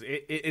watch because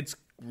it's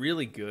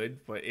really good,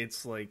 but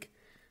it's like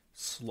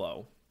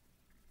slow.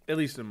 At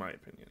least in my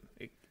opinion,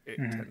 it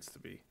tends to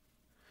be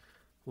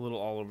a little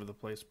all over the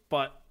place.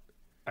 But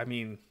I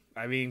mean,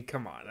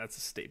 come on, that's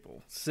a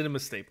staple, cinema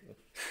staple.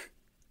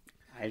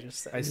 I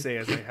say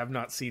as I have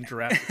not seen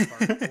Jurassic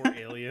Park or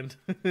Alien.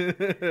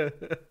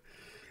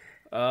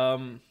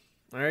 All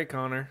right,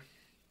 Connor.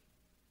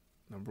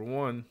 Number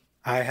one.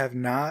 I have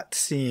not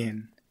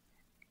seen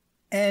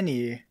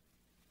any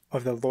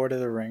of the Lord of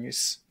the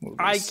Rings movies.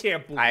 I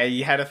can't believe I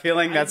had a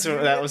feeling that's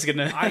what that was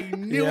gonna. I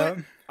knew Yeah.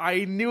 it.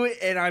 I knew it,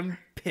 and I'm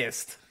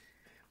pissed.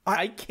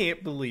 I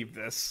can't believe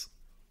this.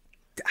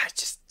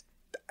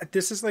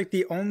 This is like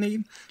the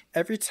only,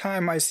 every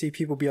time I see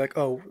people be like,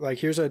 oh, like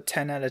here's a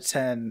 10 out of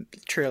 10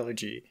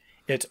 trilogy,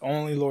 it's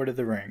only Lord of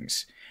the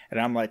Rings. And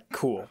I'm like,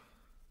 cool.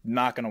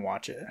 Not gonna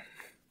watch it.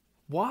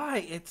 Why?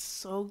 It's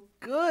so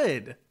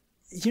good.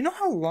 You know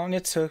how long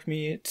it took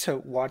me to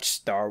watch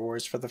Star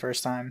Wars for the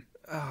first time?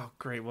 Oh,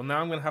 great. Well, now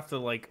I'm gonna have to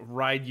like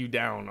ride you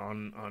down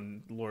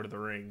on Lord of the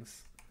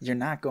Rings, You're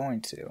not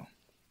going to.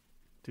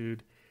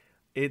 dude.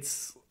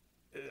 It's,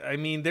 I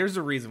mean, there's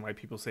a reason why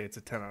people say it's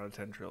a 10 out of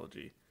 10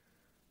 trilogy.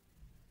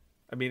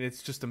 I mean,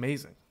 it's just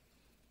amazing.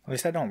 At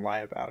least I don't lie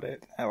about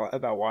it,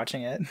 about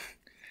watching it.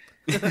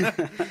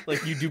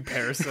 Like you do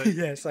Parasite.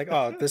 Yeah, it's like,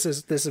 oh, this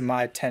is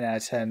my 10 out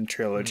of 10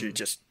 trilogy.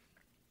 Just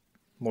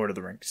Lord of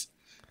the Rings.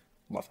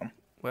 Love them.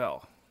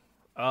 Well,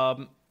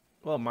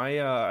 my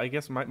I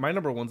guess my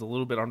number one's a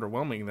little bit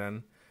underwhelming.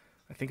 Then,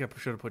 I think I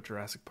should have put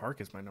Jurassic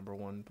Park as my number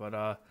one,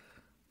 but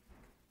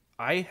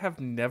I have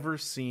never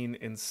seen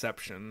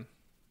Inception.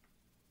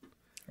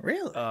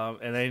 Really?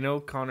 And I know,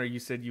 Connor, you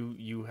said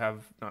you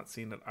have not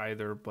seen it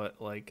either,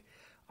 but like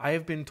I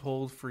have been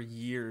told for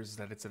years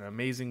that it's an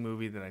amazing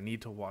movie, that I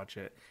need to watch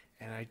it,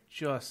 and I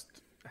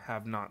just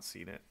have not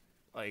seen it.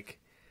 Like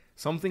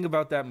something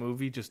about that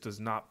movie just does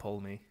not pull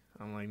me.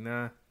 I'm like,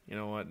 nah, you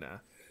know what, nah.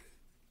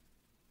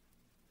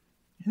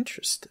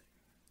 Interesting.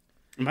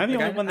 Am I the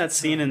only one that's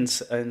seen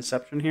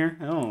Inception here?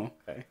 Oh,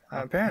 okay.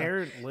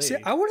 Apparently. See,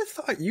 I would have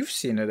thought you've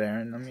seen it,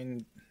 Aaron. I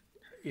mean,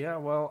 Yeah,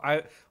 well,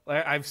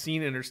 I've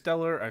seen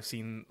Interstellar. I've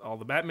seen all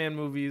the Batman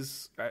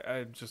movies.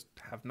 I just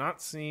have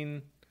not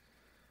seen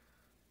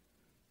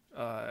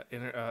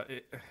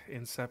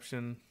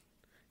Inception.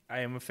 I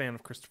am a fan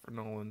of Christopher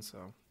Nolan,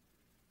 so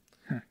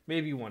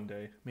maybe one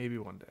day. Maybe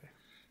one day.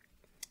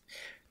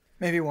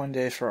 maybe one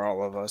day for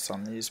all of us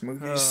on these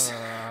movies.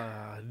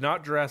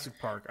 Not Jurassic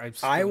Park.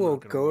 I will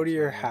go to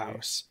your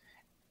house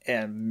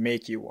and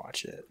make you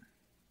watch it.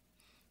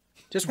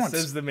 Just once.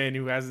 Says the man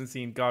who hasn't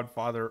seen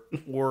Godfather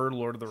or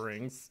Lord of the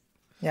Rings.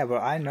 Yeah,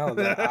 but I know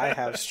that I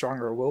have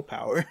stronger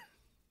willpower.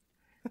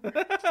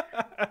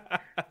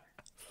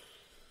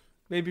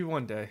 Maybe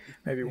one day.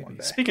 Maybe one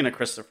day. Speaking of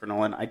Christopher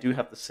Nolan, I do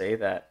have to say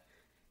that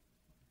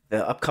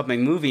the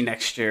upcoming movie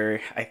next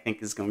year, I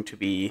think, is going to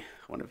be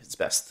one of his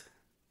best.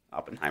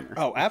 Oppenheimer.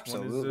 Oh,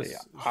 absolutely. Is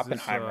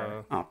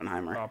Oppenheimer.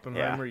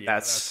 Oppenheimer. Yeah,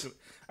 That's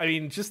I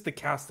mean, just the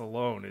cast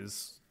alone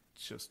is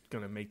just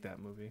gonna make that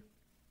movie.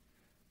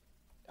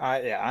 I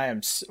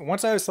am.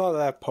 Once I saw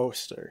that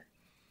poster,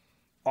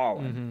 all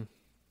in. Mm-hmm.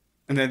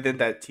 And then did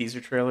that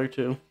teaser trailer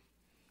too.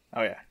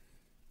 Oh yeah.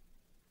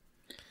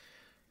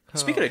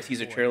 Speaking of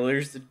teaser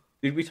trailers,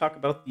 did we talk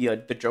about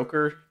the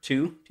Joker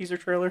 2 teaser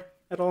trailer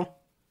at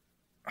all?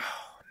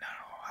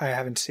 I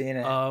haven't seen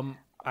it.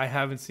 I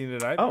haven't seen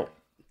it either. Oh,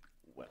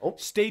 well,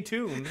 Stay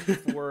tuned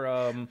for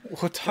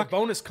We'll talk.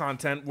 bonus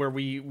content where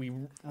we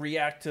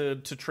react to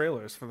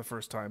trailers for the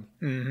first time.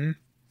 Mm-hmm.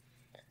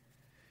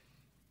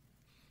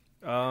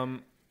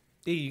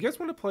 Hey, you guys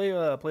want to play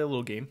a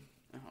little game?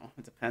 oh,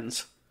 it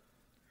depends.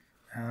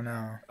 I don't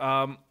know.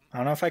 Um, I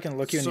don't know if I can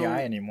look you in so- the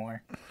eye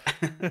anymore.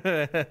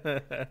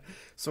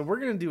 So we're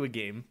gonna do a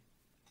game.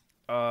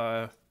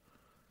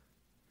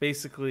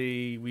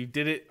 Basically, we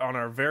did it on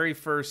our very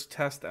first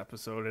test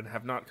episode and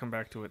have not come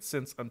back to it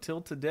since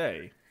until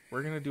today.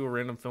 We're gonna do a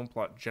random film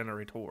plot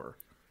generator.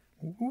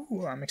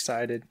 Ooh, I'm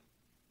excited.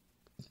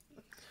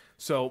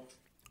 So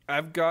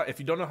I've got, if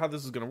you don't know how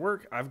this is going to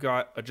work, I've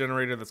got a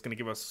generator that's going to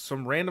give us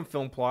some random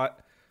film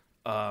plot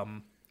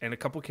and a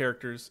couple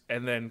characters.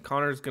 And then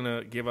Connor's going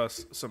to give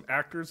us some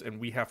actors, and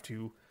we have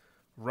to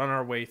run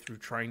our way through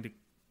trying to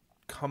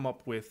come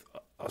up with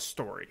a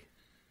story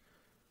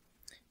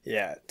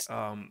Yeah.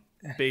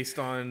 based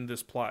on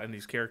this plot and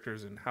these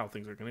characters and how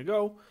things are going to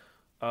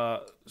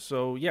go.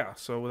 So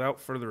without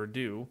further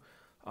ado,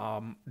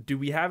 do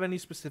we have any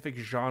specific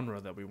genre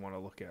that we want to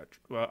look at?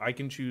 I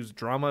can choose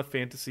drama,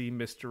 fantasy,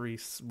 mystery,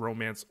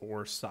 romance,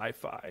 or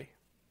sci-fi.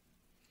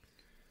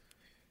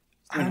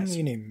 I'm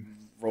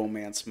leaning.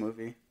 Romance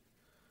movie.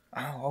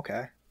 Oh,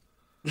 okay.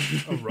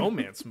 A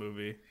romance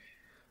movie.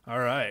 All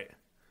right.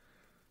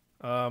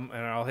 And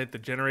I'll hit the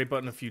generate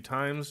button a few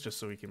times just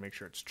so we can make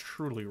sure it's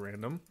truly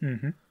random.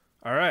 Mm-hmm.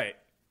 All right.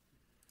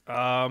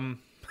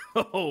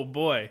 Oh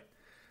boy.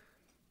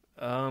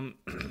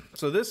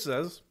 So this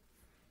says,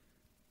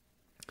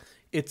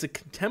 it's a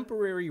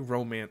contemporary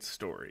romance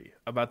story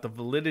about the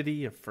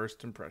validity of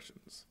first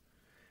impressions.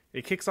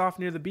 It kicks off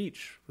near the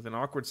beach with an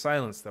awkward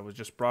silence that was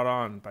just brought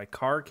on by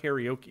car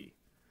karaoke.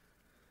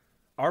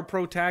 Our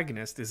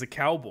protagonist is a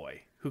cowboy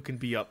who can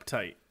be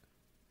uptight.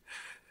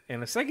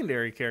 And a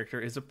secondary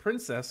character is a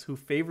princess who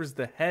favors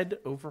the head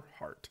over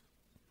heart.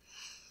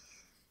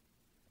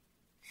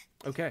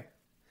 Okay.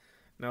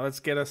 Now let's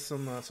get us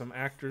some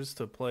actors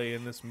to play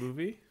in this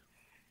movie.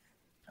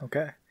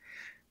 Okay.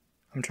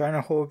 I'm trying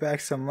to hold back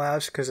some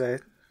laughs because I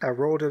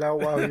rolled it out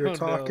while you were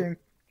talking. No.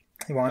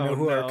 You want to know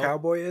who our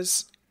cowboy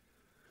is?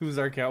 Who's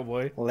our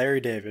cowboy?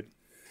 Larry David.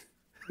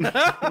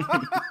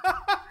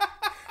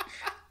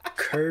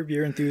 Curb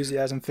Your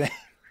Enthusiasm fame.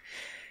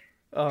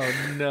 Oh,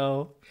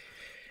 no.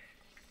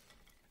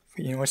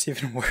 You know what's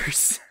even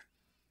worse?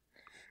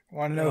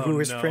 Want to know who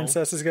his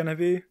princess is going to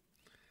be?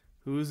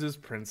 Who's his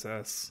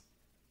princess?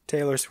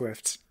 Taylor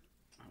Swift.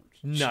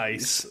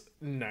 Nice.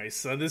 Nice.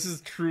 So this is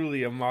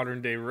truly a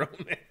modern day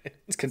romance.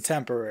 It's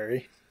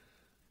contemporary.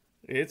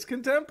 It's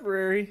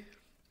contemporary.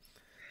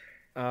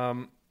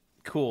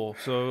 Cool.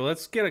 So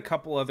let's get a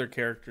couple other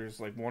characters,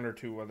 like one or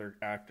two other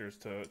actors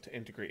to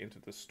integrate into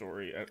the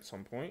story at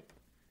some point.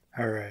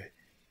 All right.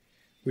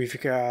 We've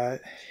got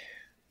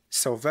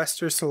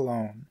Sylvester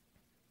Stallone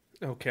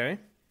Okay.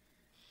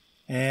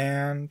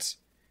 and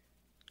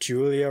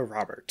Julia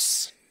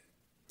Roberts.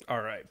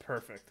 All right.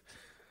 Perfect.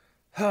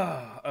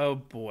 Oh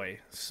boy.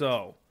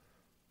 So,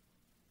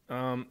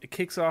 it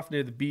kicks off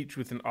near the beach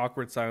with an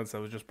awkward silence that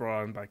was just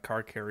brought on by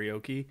car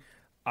karaoke.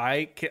 All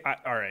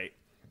right.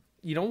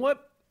 You know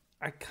what?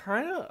 I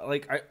kind of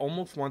like. I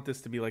almost want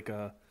this to be like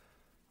an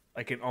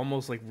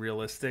almost like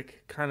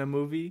realistic kind of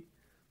movie,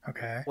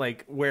 Okay.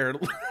 like where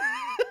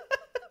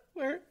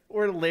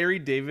where Larry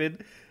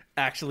David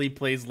actually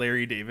plays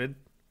Larry David,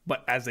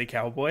 but as a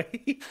cowboy.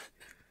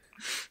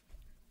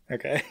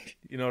 Okay.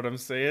 You know what I'm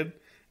saying?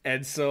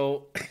 And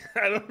so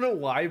I don't know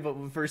why,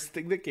 but the first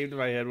thing that came to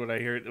my head when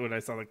I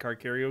saw the car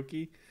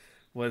karaoke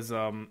was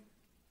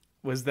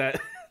that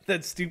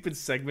that stupid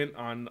segment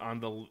on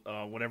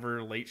the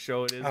whatever late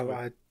show it is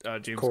with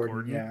James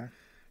Corden. Yeah.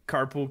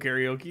 Carpool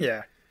karaoke.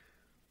 Yeah.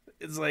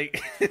 It's like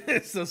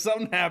so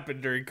something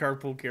happened during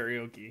carpool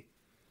karaoke.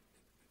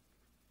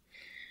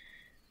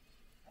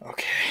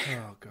 Okay.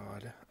 Oh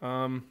god.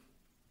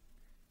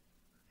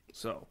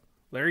 So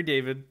Larry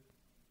David,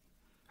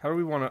 how do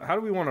we want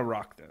to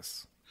rock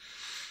this?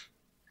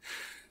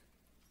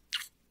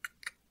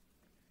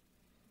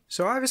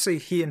 So obviously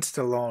he and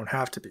Stallone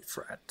have to be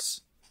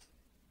friends.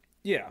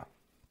 Yeah.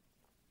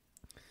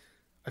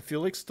 I feel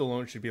like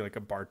Stallone should be like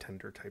a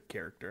bartender type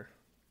character.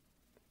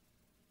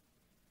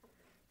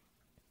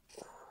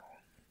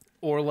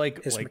 Or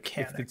like His if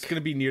mechanic. it's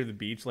gonna be near the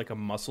beach, like a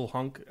muscle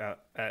hunk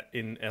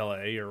in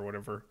LA or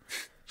whatever.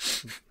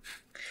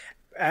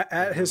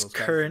 At his those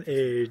guys. current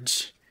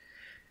age,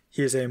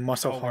 he is a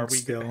muscle Oh, are hunk we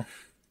still.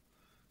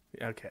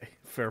 Okay,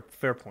 fair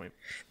point.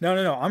 No,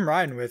 I'm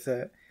riding with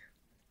it.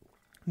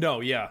 No,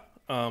 yeah.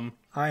 I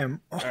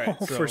am all right,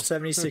 so- for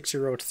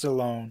 76-year-old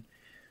Stallone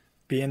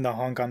being the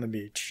hunk on the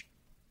beach.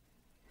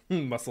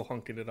 Muscle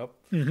hunking it up.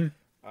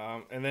 Mm-hmm.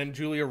 And then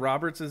Julia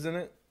Roberts is in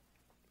it,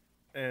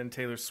 and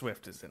Taylor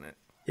Swift is in it.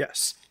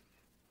 Yes.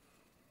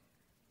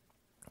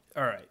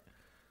 All right.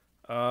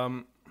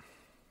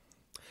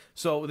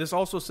 So this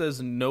also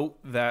says, note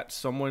that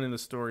someone in the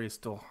story is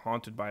still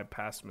haunted by a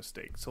past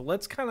mistake. So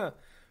let's kind of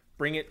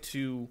bring it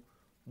to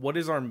what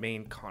is our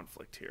main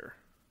conflict here.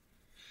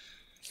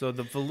 So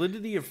the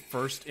validity of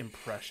first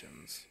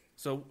impressions.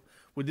 So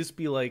would this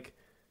be like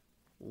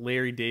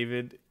Larry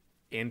David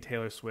and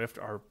Taylor Swift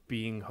are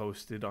being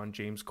hosted on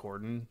James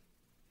Corden?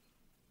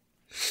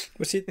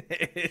 Well, see,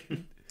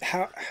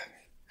 how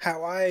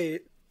I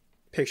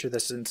picture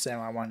this, and Sam,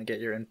 I want to get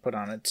your input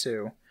on it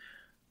too.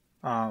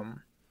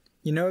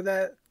 You know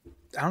that,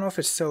 I don't know if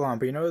it's still on,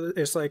 but you know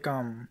it's like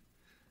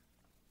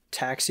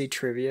taxi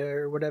trivia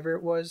or whatever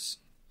it was.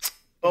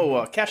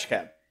 Oh, Cash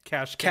Cab.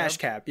 Cash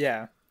Cab,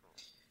 yeah.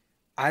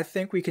 I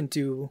think we can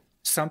do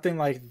something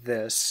like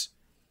this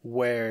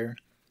where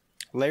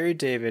Larry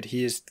David,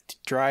 he is the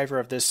driver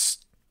of this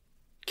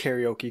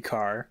karaoke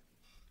car,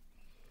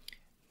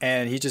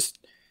 and he just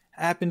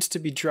happens to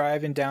be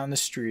driving down the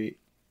street.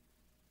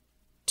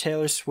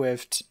 Taylor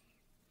Swift,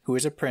 who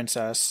is a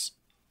princess,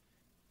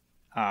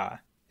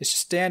 is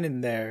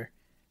standing there.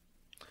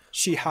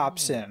 She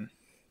hops in.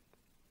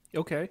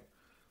 Okay.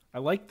 I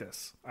like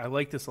this. I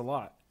like this a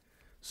lot.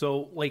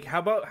 So, like, how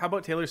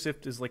about Taylor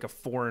Swift is like a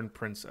foreign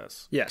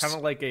princess? Yes. Kind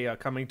of like a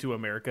Coming to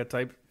America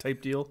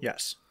type deal.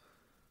 Yes.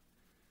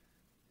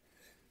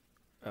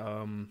 You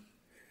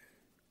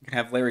can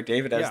have Larry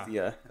David as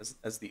Yeah. the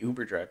as the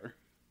Uber driver.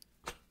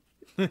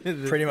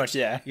 Pretty much,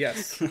 yeah.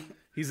 Yes.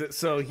 He's a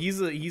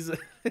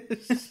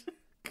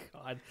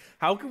God.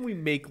 How can we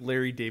make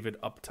Larry David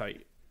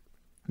uptight?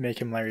 Make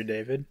him Larry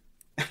David.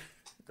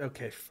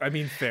 Okay, I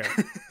mean fair,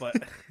 but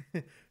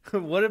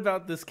what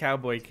about this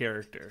cowboy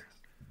character?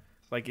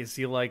 Like, is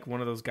he like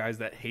one of those guys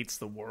that hates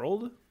the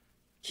world?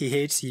 He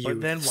hates youth.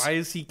 But then why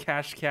is he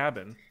cash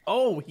cabbing?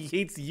 Oh, he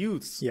hates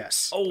youths.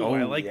 Yes. Oh,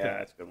 I like yeah, that.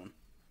 That's a good one.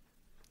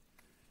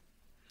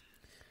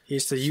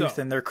 He's the youth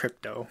So- and their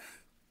crypto.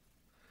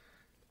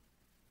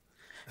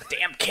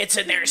 Damn kids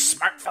and their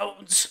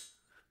smartphones.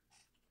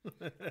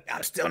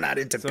 I'm still not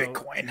into So-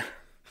 Bitcoin.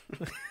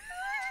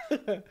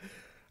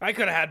 I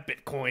could have had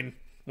Bitcoin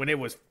when it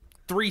was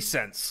 3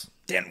 cents.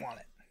 Didn't want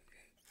it.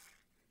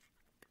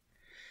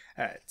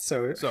 All right,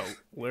 so So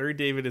Larry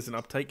David is an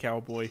uptight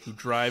cowboy who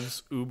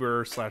drives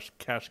Uber /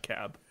 cash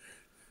cab.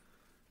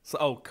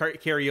 So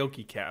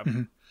karaoke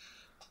cab.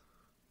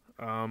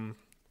 And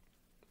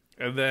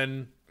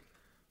then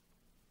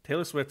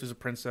Taylor Swift is a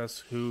princess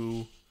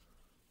who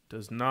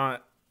does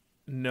not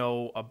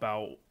know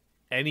about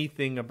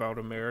anything about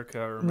America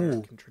or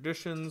American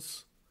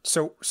traditions.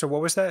 So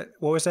what was that?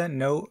 What was that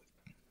note?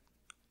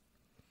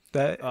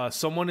 That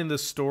Someone in the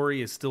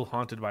story is still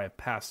haunted by a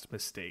past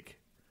mistake.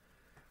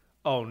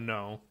 Oh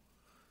no.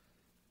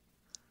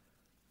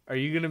 Are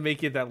you gonna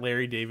make it that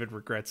Larry David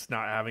regrets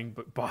not having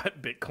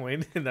bought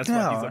Bitcoin, and that's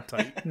why he's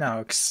uptight?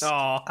 No, 'cause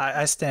Aw.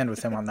 I stand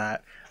with him on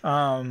that.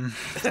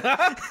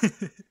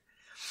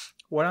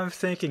 What I'm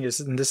thinking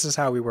is, and this is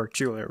how we work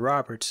Julia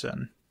Roberts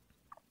in.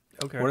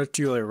 Okay. What if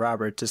Julia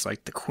Roberts is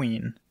like the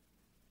queen?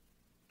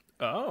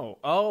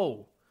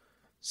 Oh.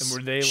 And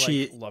were they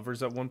like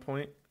lovers at one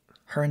point?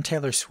 Her and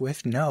Taylor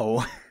Swift?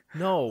 No.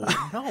 No,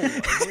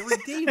 Larry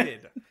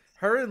David.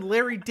 Her and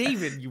Larry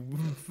David, you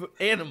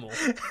animal.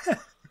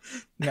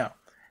 No.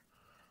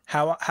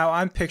 How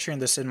I'm picturing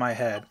this in my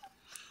head.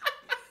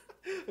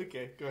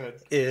 Okay, go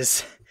ahead.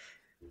 Is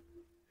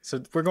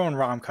so we're going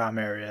rom-com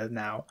area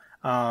now.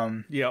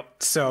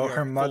 Yep. So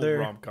her mother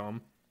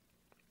rom-com.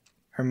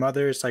 Her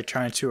mother is like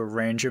trying to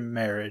arrange a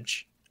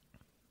marriage.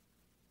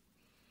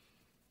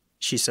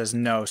 She says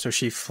no, so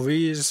she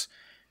flees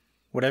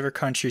whatever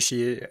country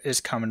she is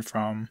coming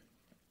from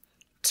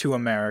to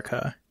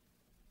America.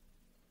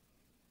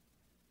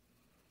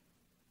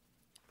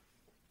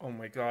 Oh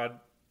my god.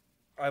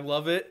 I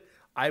love it.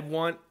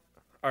 All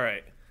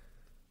right.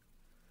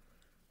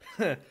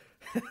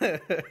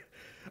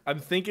 I'm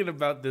thinking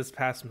about this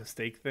past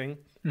mistake thing.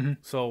 Mm-hmm.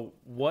 So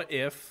what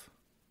if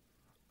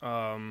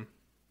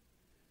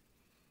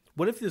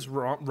this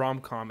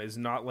rom-com is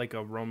not like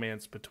a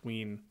romance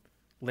between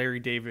Larry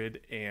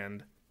David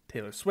and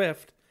Taylor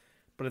Swift,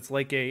 but it's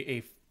like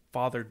a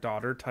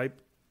father-daughter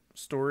type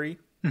story?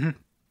 Mm-hmm.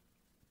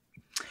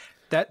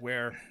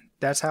 Where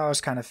that's how I was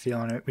kind of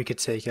feeling it. We could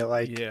take it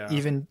like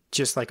even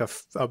just like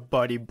a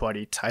buddy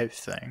type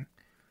thing.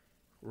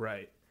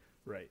 Right.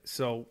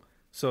 So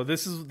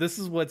this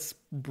is what's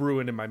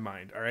brewing in my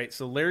mind. All right.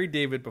 So Larry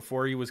David,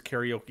 before he was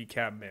Karaoke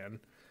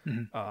Cabman,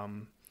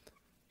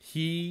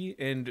 he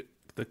and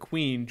the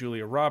Queen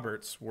Julia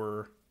Roberts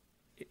were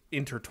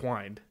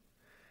intertwined,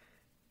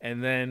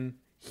 and then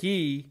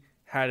he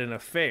had an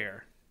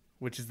affair,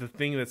 which is the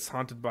thing that's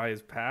haunted by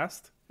his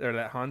past, or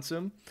that haunts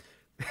him.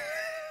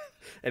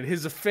 And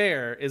his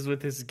affair is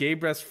with his gay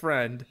best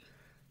friend,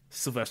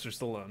 Sylvester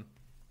Stallone,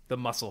 the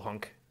muscle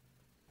hunk.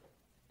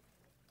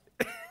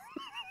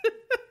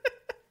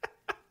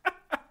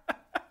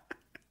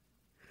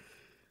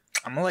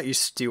 I'm gonna let you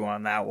stew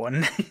on that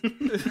one.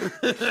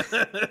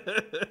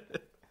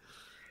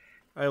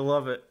 I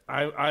love it.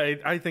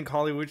 I think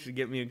Hollywood should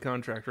get me a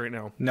contract right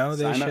now. No,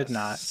 they should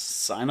not.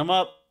 Sign them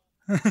up.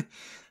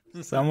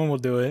 Someone will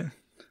do it.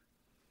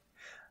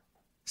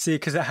 See,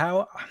 because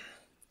how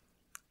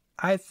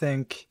I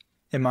think,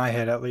 in my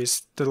head at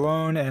least,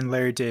 Stallone and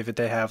Larry David,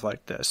 they have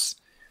like this,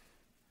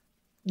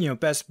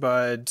 best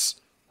buds.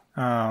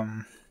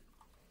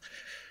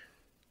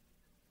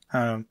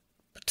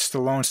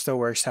 Stallone still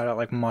works out at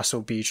like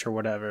Muscle Beach or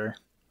whatever.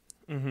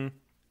 Mm-hmm.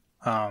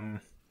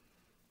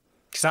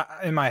 Because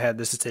in my head,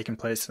 this is taking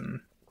place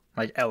in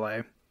like LA.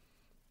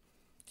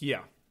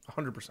 Yeah,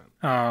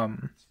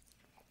 100%.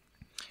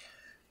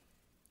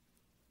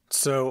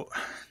 So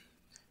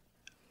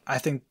I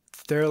think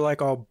they're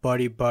like all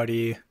buddy.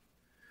 I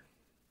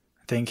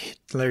think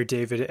Larry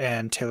David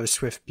and Taylor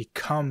Swift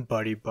become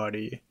buddy.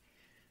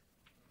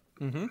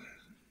 Mm-hmm.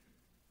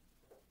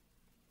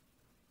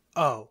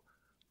 Oh,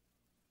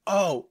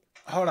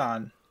 hold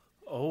on.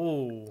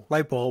 Oh.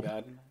 Light bulb.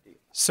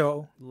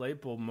 So,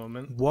 light bulb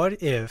moment.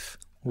 What if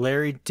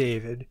Larry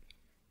David,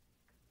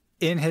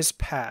 in his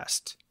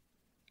past,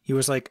 he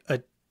was like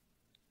a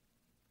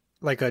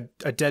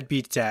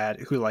deadbeat dad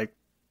who like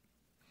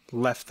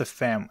left the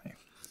family?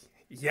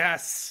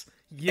 Yes.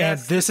 And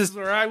this is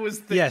where I was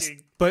thinking. Yes,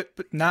 but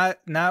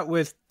not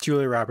with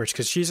Julia Roberts,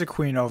 because she's a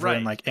queen over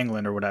in like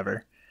England or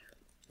whatever.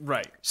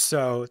 Right.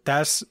 So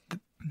that's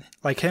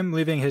like him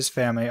leaving his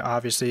family.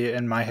 Obviously,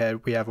 in my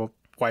head, we have a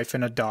wife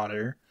and a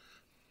daughter.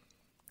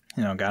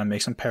 Gotta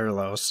make some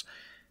parallels.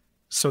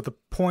 So the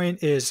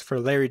point is for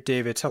Larry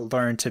David to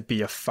learn to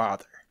be a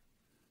father.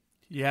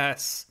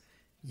 Yes.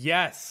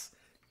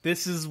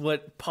 This is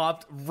what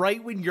popped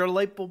right when your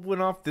light bulb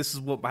went off. This is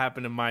what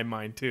happened in my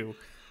mind too.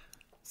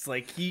 It's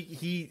like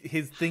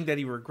his thing that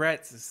he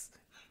regrets is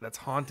that's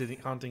haunting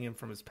him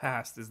from his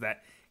past is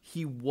that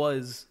he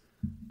was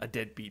a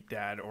deadbeat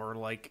dad, or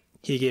like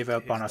he gave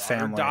up on a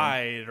family,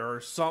 died,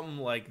 or something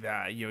like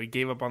that. He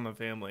gave up on the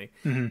family,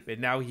 but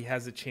now he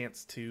has a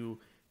chance to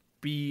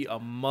be a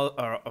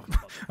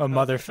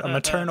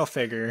maternal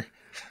figure.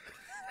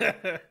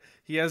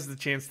 He has the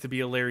chance to be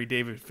a Larry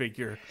David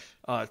figure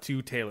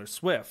to Taylor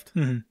Swift,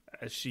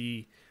 as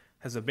she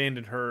has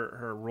abandoned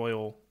her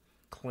royal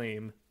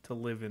claim to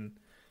live in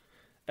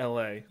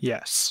LA.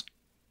 Yes.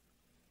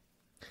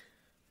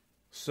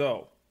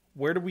 So,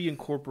 where do we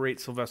incorporate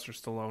Sylvester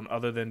Stallone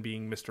other than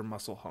being Mr.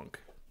 Muscle Hunk?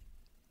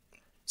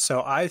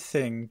 So I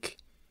think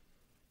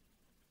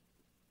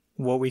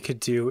what we could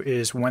do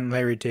is when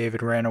Larry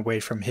David ran away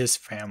from his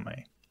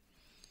family.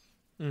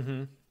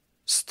 Mm-hmm.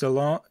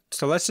 Stallone.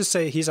 So let's just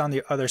say he's on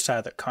the other side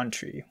of the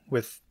country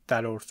with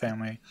that old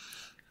family.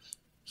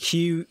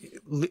 He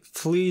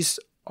flees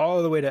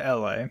all the way to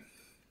LA.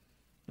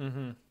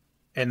 Mm-hmm.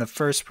 And the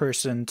first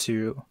person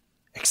to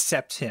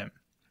accept him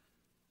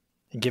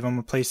and give him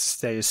a place to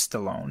stay is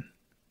Stallone.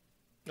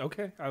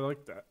 Okay, I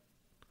like that.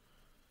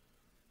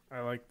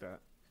 I like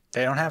that.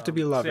 They don't have to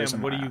be lovers.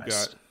 Sam, what do you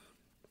eyes. got?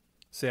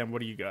 Sam,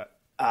 what do you got?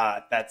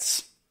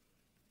 That's.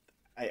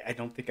 I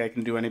don't think I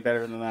can do any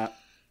better than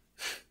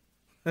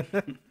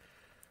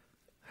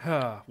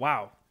that.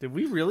 Wow. Did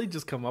we really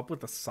just come up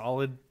with a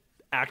solid,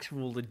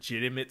 actual,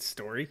 legitimate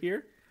story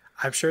here?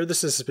 I'm sure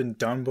this has been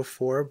done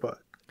before, but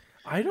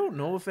I don't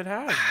know if it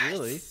has,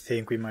 really. I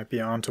think we might be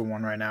onto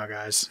one right now,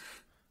 guys.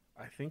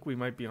 I think we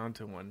might be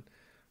onto one.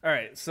 All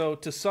right, so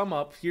to sum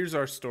up, here's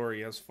our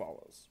story as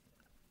follows.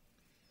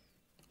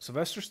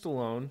 Sylvester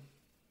Stallone,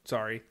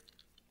 sorry,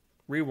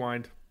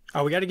 rewind.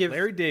 Oh, we got to give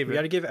Larry David. We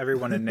got to give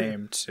everyone a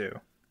name too.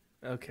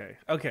 Okay,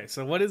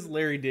 so what is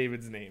Larry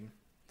David's name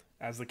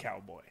as the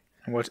cowboy?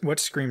 What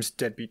screams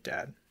deadbeat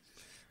dad?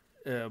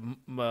 Why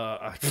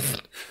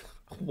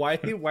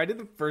did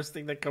the first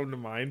thing that come to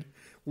mind,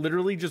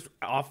 literally just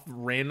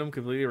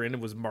completely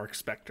random, was Mark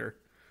Spector?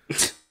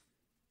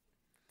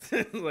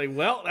 Like,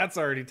 well, that's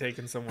already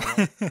taken someone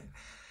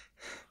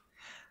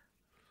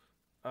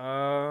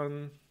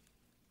else.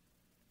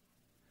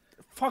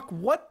 Fuck,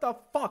 what the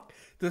fuck?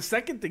 The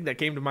second thing that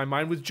came to my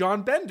mind was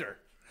John Bender.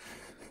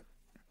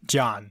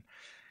 John.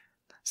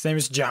 His name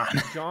is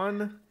John.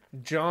 John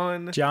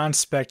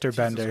Spector Jesus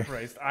Bender.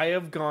 Christ. I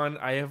have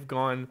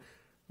gone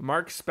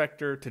Mark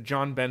Spector to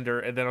John Bender,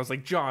 and then I was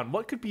like, John,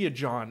 what could be a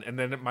John? And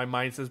then my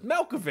mind says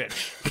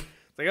Malkovich.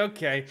 It's like,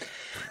 okay,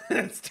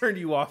 let's turn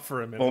you off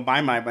for a minute. Well,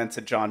 my mind went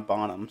to John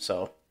Bonham,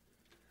 so.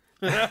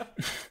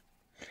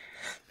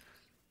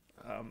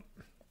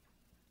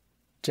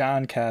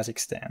 John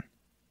Kazakhstan.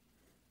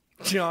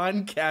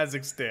 John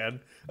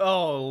Kazakhstan.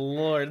 Oh,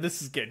 Lord,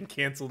 this is getting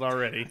canceled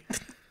already.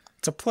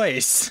 It's a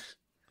place.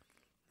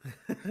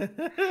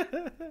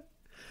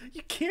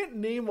 You can't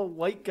name a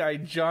white guy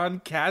John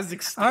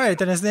Kazakhstan. All right,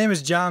 then his name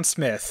is John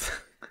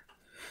Smith.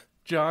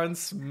 John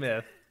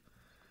Smith.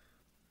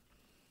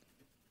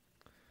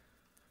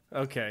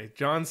 Okay,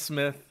 John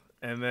Smith,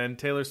 and then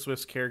Taylor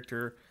Swift's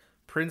character,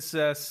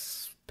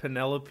 Princess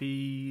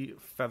Penelope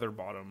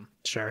Featherbottom.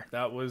 Sure.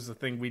 That was the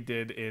thing we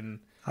did in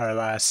Our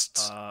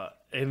last.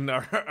 in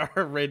our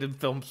rated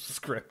film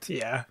script.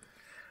 Yeah.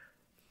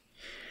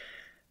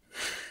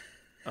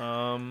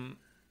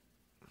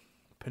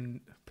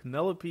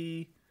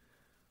 Penelope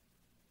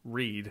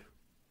Reed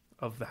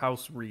of the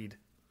House Reed.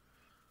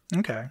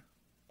 Okay.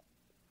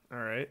 All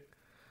right.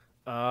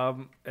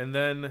 And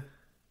then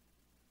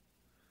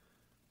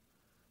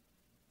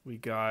we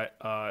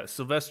got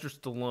Sylvester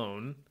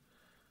Stallone.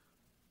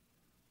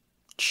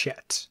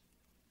 Chet.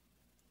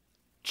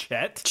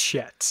 Chet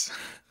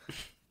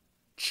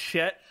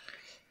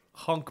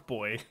Hunk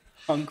Boy.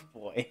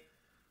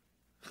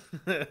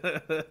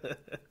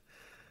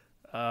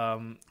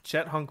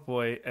 Chet Hunk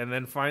Boy, and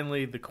then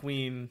finally the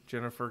Queen,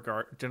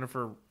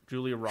 Jennifer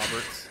Julia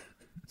Roberts.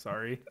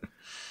 Sorry.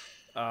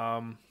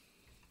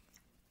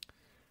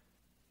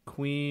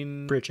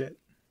 Queen Bridget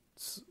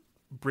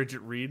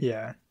Reed.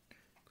 Yeah.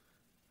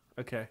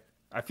 Okay.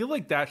 I feel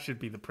like that should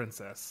be the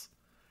princess.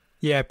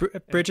 Yeah,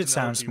 Bridget Penelope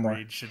sounds more.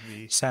 Reed should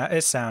be.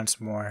 It sounds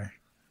more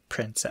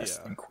princess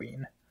than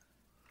queen.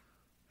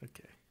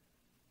 Okay.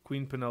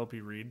 Queen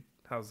Penelope Reed.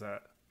 How's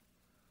that?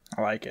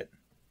 I like it.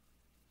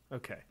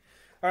 Okay.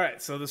 All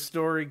right, so the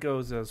story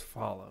goes as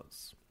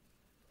follows.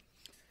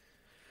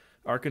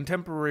 Our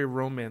contemporary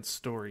romance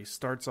story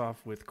starts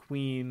off with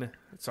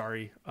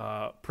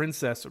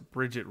Princess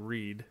Bridget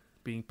Reed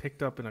being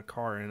picked up in a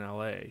car in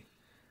L.A.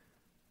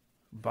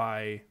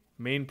 by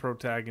main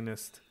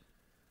protagonist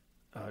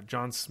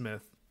John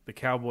Smith, the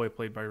cowboy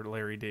played by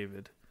Larry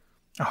David.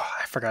 Oh,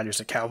 I forgot he was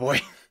a cowboy.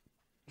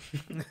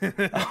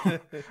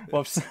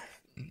 Whoops.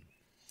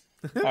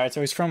 All right,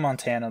 so he's from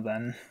Montana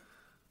then.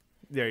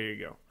 There you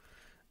go.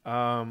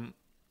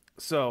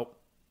 So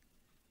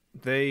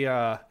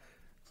they're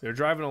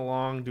driving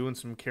along doing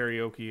some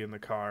karaoke in the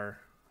car,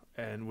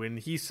 and when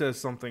he says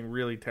something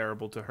really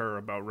terrible to her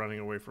about running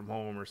away from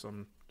home or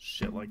some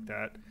shit like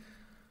that,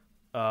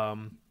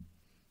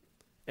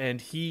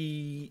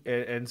 she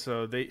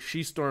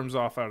storms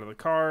off out of the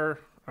car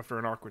after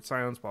an awkward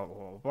silence, blah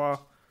blah blah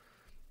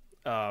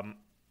blah.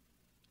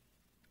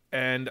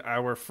 And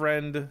our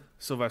friend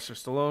Sylvester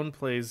Stallone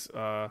plays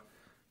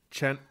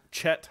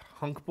Chet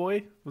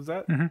Hunkboy. Was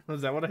that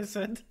what I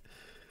said?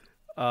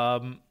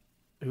 Who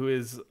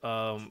is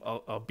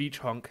a beach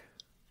hunk?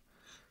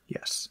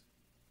 Yes.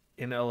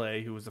 In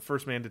L.A., who was the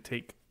first man to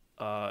take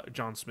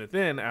John Smith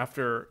in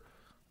after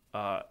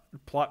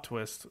plot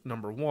twist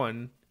number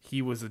 1.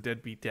 He was a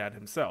deadbeat dad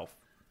himself.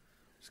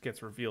 This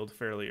gets revealed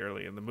fairly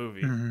early in the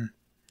movie. Mm-hmm.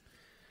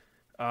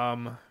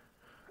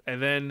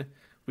 And then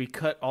we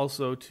cut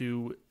also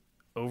to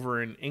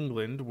over in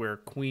England, where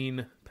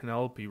Queen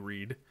Penelope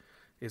Reed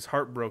is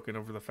heartbroken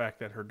over the fact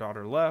that her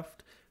daughter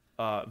left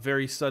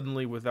very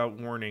suddenly without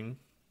warning,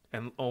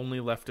 and only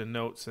left a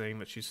note saying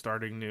that she's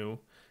starting new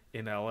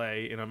in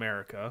LA, in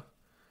America.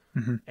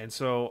 Mm-hmm. And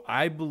so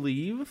I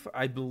believe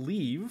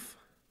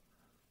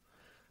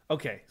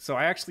okay, so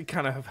I actually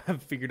kind of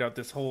have figured out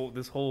this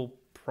whole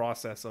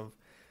process of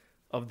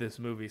this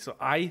movie. So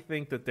I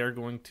think that they're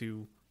going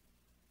to,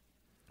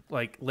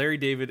 like, Larry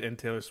David and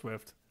Taylor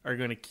Swift are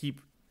going to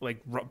keep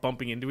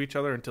bumping into each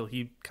other until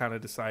he kind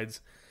of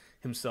decides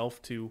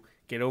himself to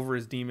get over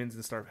his demons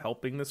and start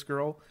helping this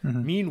girl.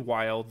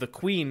 Meanwhile, the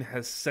queen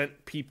has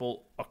sent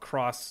people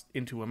across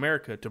into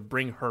America to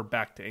bring her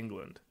back to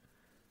England.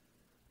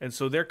 And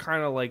so they're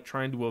kind of like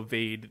trying to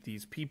evade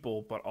these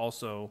people, but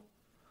also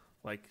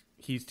like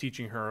he's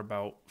teaching her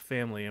about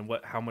family and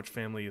how much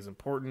family is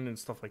important and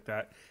stuff like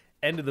that.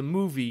 End of the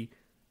movie,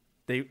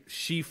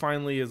 she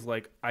finally is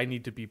like, I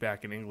need to be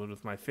back in England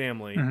with my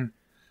family.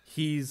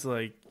 He's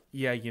like,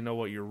 yeah, you know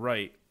what, you're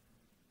right.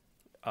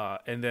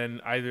 And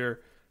then I'm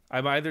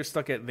either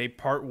stuck at they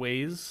part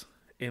ways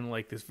in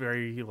like this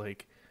very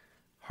like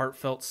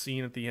heartfelt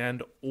scene at the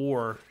end,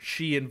 or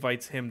she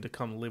invites him to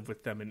come live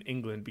with them in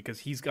England because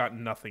he's got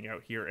nothing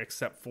out here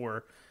except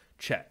for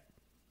Chet,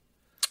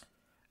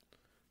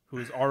 who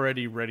is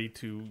already ready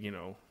to, you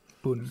know,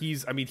 how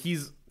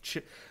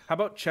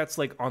about Chet's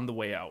like on the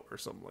way out or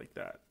something like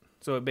that?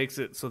 So it makes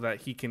it so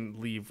that he can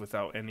leave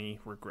without any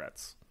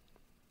regrets.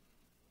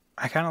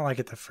 I kind of like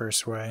it the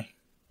first way.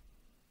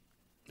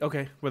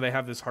 Okay, where they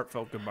have this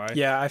heartfelt goodbye.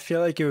 Yeah, I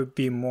feel like it would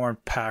be more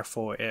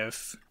impactful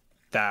if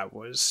that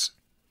was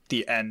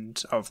the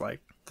end of like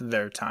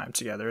their time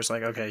together. It's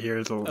like, okay, here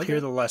are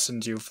the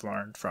lessons you've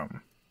learned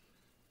from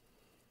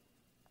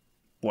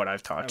what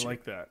I've taught you. I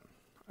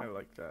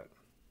like that.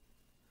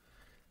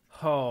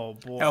 Oh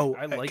boy. Oh,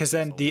 I like because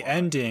then the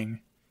ending,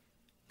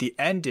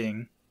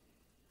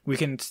 we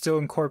can still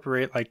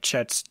incorporate like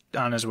Chet's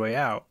on his way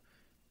out.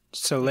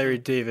 So Larry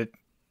David,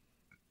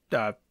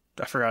 I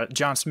forgot,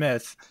 John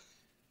Smith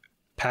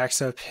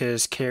packs up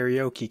his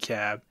karaoke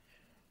cab,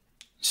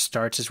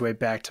 starts his way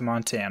back to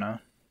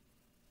Montana.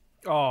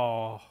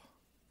 Oh,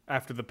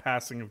 after the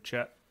passing of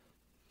Chet.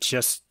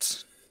 Chet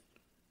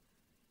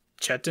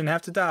didn't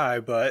have to die,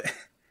 but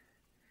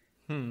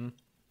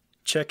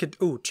Chet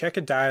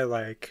could die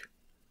like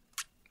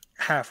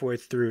halfway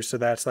through, so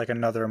that's like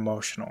another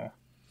emotional.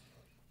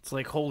 It's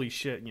like, holy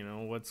shit, you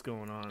know, what's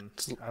going on?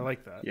 I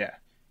like that. Yeah.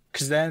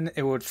 Because then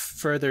it would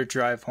further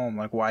drive home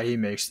like why he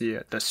makes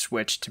the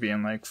switch to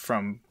being like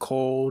from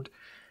cold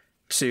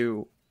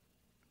to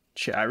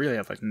shit, I really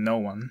have like no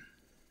one.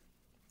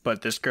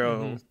 But this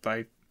girl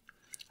like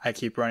I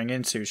keep running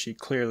into, she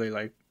clearly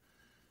like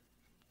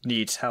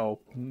needs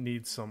help.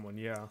 Needs someone,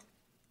 yeah.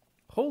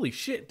 Holy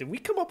shit, did we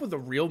come up with a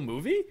real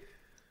movie?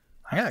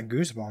 I got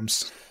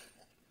goosebumps.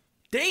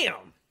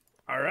 Damn.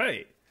 All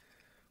right.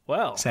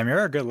 Well, Sam,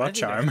 you're a good luck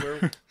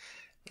charm.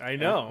 I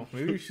know.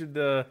 Maybe we should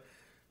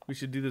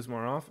do this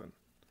more often.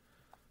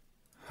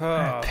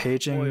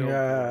 Paging. Boy,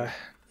 oh boy.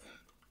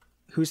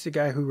 Who's the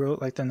guy who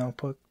wrote like the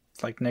Notebook?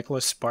 Like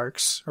Nicholas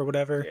Sparks or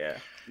whatever. Yeah,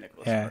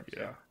 Nicholas Sparks.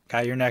 Yeah.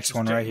 Got your next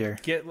one right here.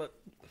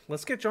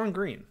 Let's get John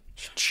Green.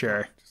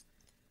 Sure.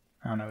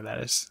 I don't know who that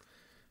is.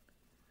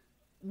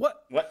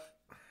 What?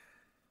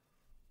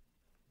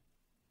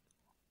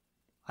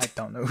 I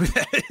don't know who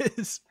that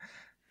is.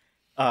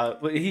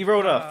 He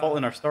wrote Fault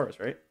in Our Stars,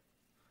 right?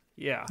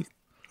 Yeah.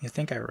 You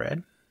think I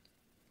read?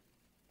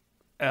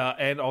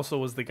 And also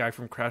was the guy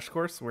from Crash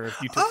Course, where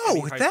if you took any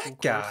high that school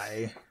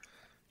guy. Course,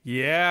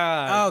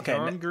 yeah. Okay.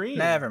 John Green.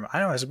 Never mind. I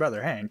know his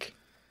brother Hank.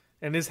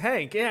 And his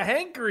Hank. Yeah,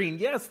 Hank Green.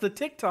 Yes, the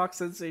TikTok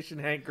sensation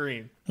Hank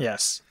Green.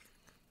 Yes.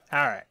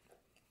 All right.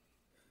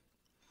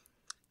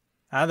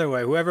 Either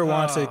way, whoever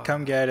wants it,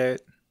 come get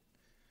it.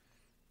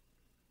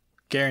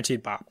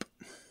 Guaranteed bop.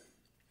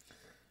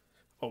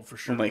 Oh, for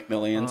sure. We'll make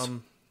millions.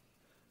 Maybe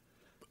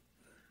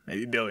I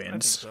think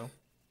billions. so.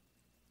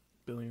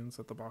 Billions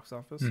at the box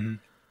office.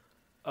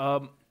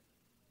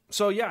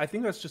 So yeah, I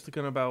think that's just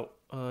going to about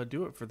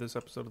do it for this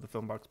episode of the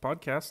Filmbox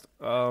Podcast.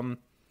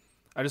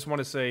 I just want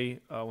to say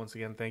once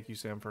again, thank you,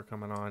 Sam, for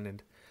coming on,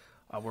 and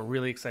we're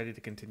really excited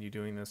to continue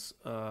doing this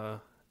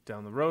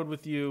down the road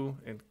with you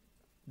and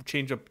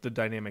change up the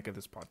dynamic of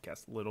this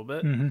podcast a little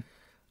bit.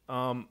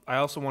 I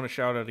also want to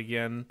shout out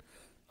again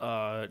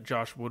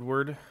Josh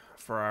Woodward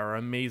for our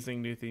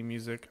amazing new theme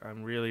music.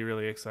 I'm really,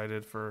 really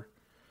excited for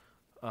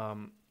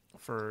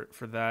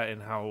that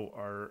and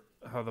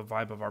how the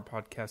vibe of our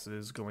podcast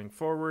is going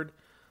forward.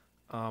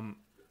 And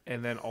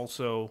then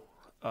also,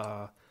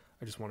 I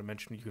just want to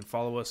mention you can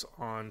follow us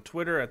on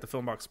Twitter at the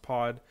Filmbox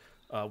Pod.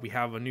 We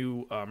have a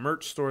new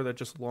merch store that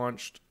just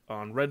launched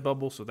on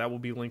Redbubble, so that will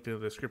be linked in the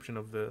description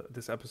of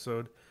this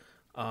episode.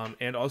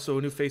 And also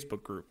a new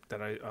Facebook group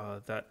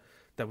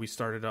that we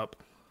started up,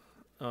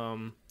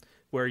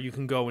 where you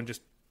can go and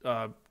just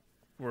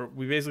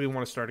we basically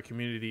want to start a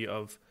community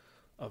of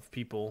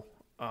people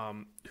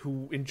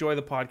who enjoy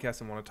the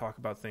podcast and want to talk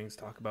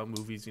about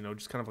movies,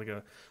 just kind of like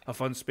a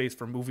fun space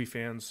for movie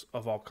fans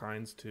of all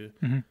kinds to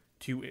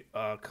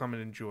come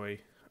and enjoy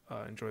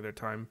their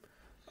time.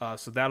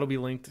 So that'll be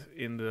linked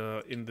in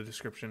the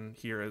description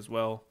here as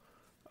well.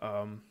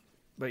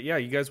 But yeah,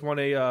 you guys want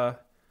a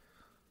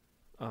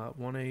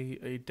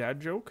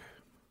dad joke?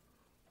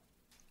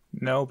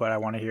 No, but I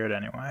want to hear it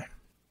anyway.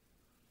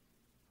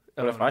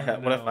 What if I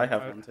have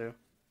one too?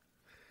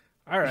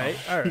 All right.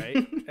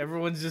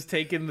 Everyone's just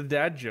taking the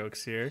dad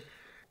jokes here.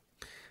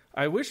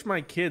 I wish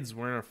my kids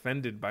weren't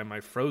offended by my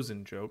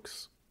Frozen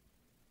jokes.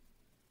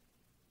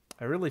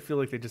 I really feel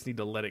like they just need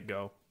to let it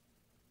go.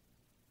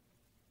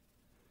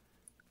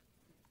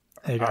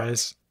 Hey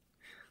guys,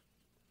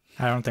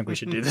 I don't think we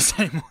should do this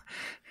anymore.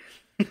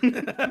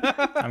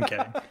 I'm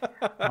kidding.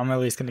 I'm at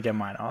least gonna get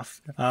mine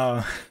off.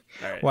 Right.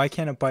 Why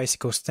can't a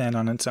bicycle stand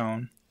on its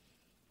own?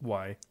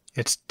 Why?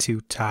 It's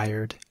too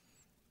tired.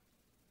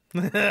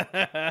 Nice.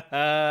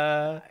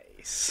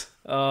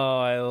 Oh,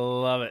 I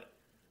love it.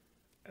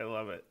 I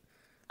love it.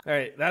 All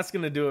right, that's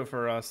going to do it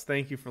for us.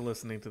 Thank you for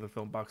listening to the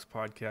Film Box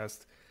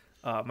Podcast.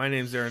 My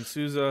name's Aaron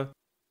Souza.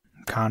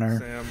 Connor.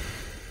 Sam.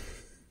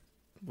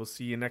 We'll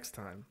see you next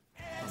time.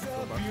 It's a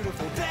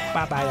beautiful day.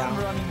 Bye-bye, I'm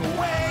y'all. running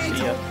away.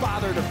 See ya. Don't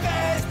bother to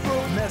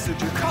Facebook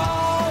message or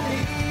call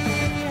me.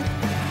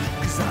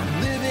 Cause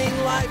I'm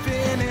living life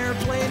in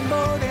airplane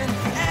mode and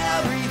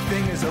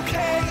everything is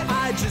okay.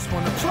 I just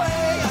wanna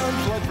play,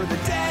 unplug for the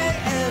day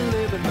and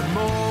live in the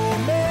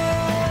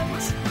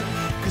moment.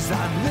 Cause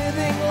I'm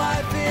living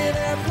life in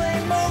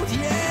airplane mode,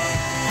 yeah.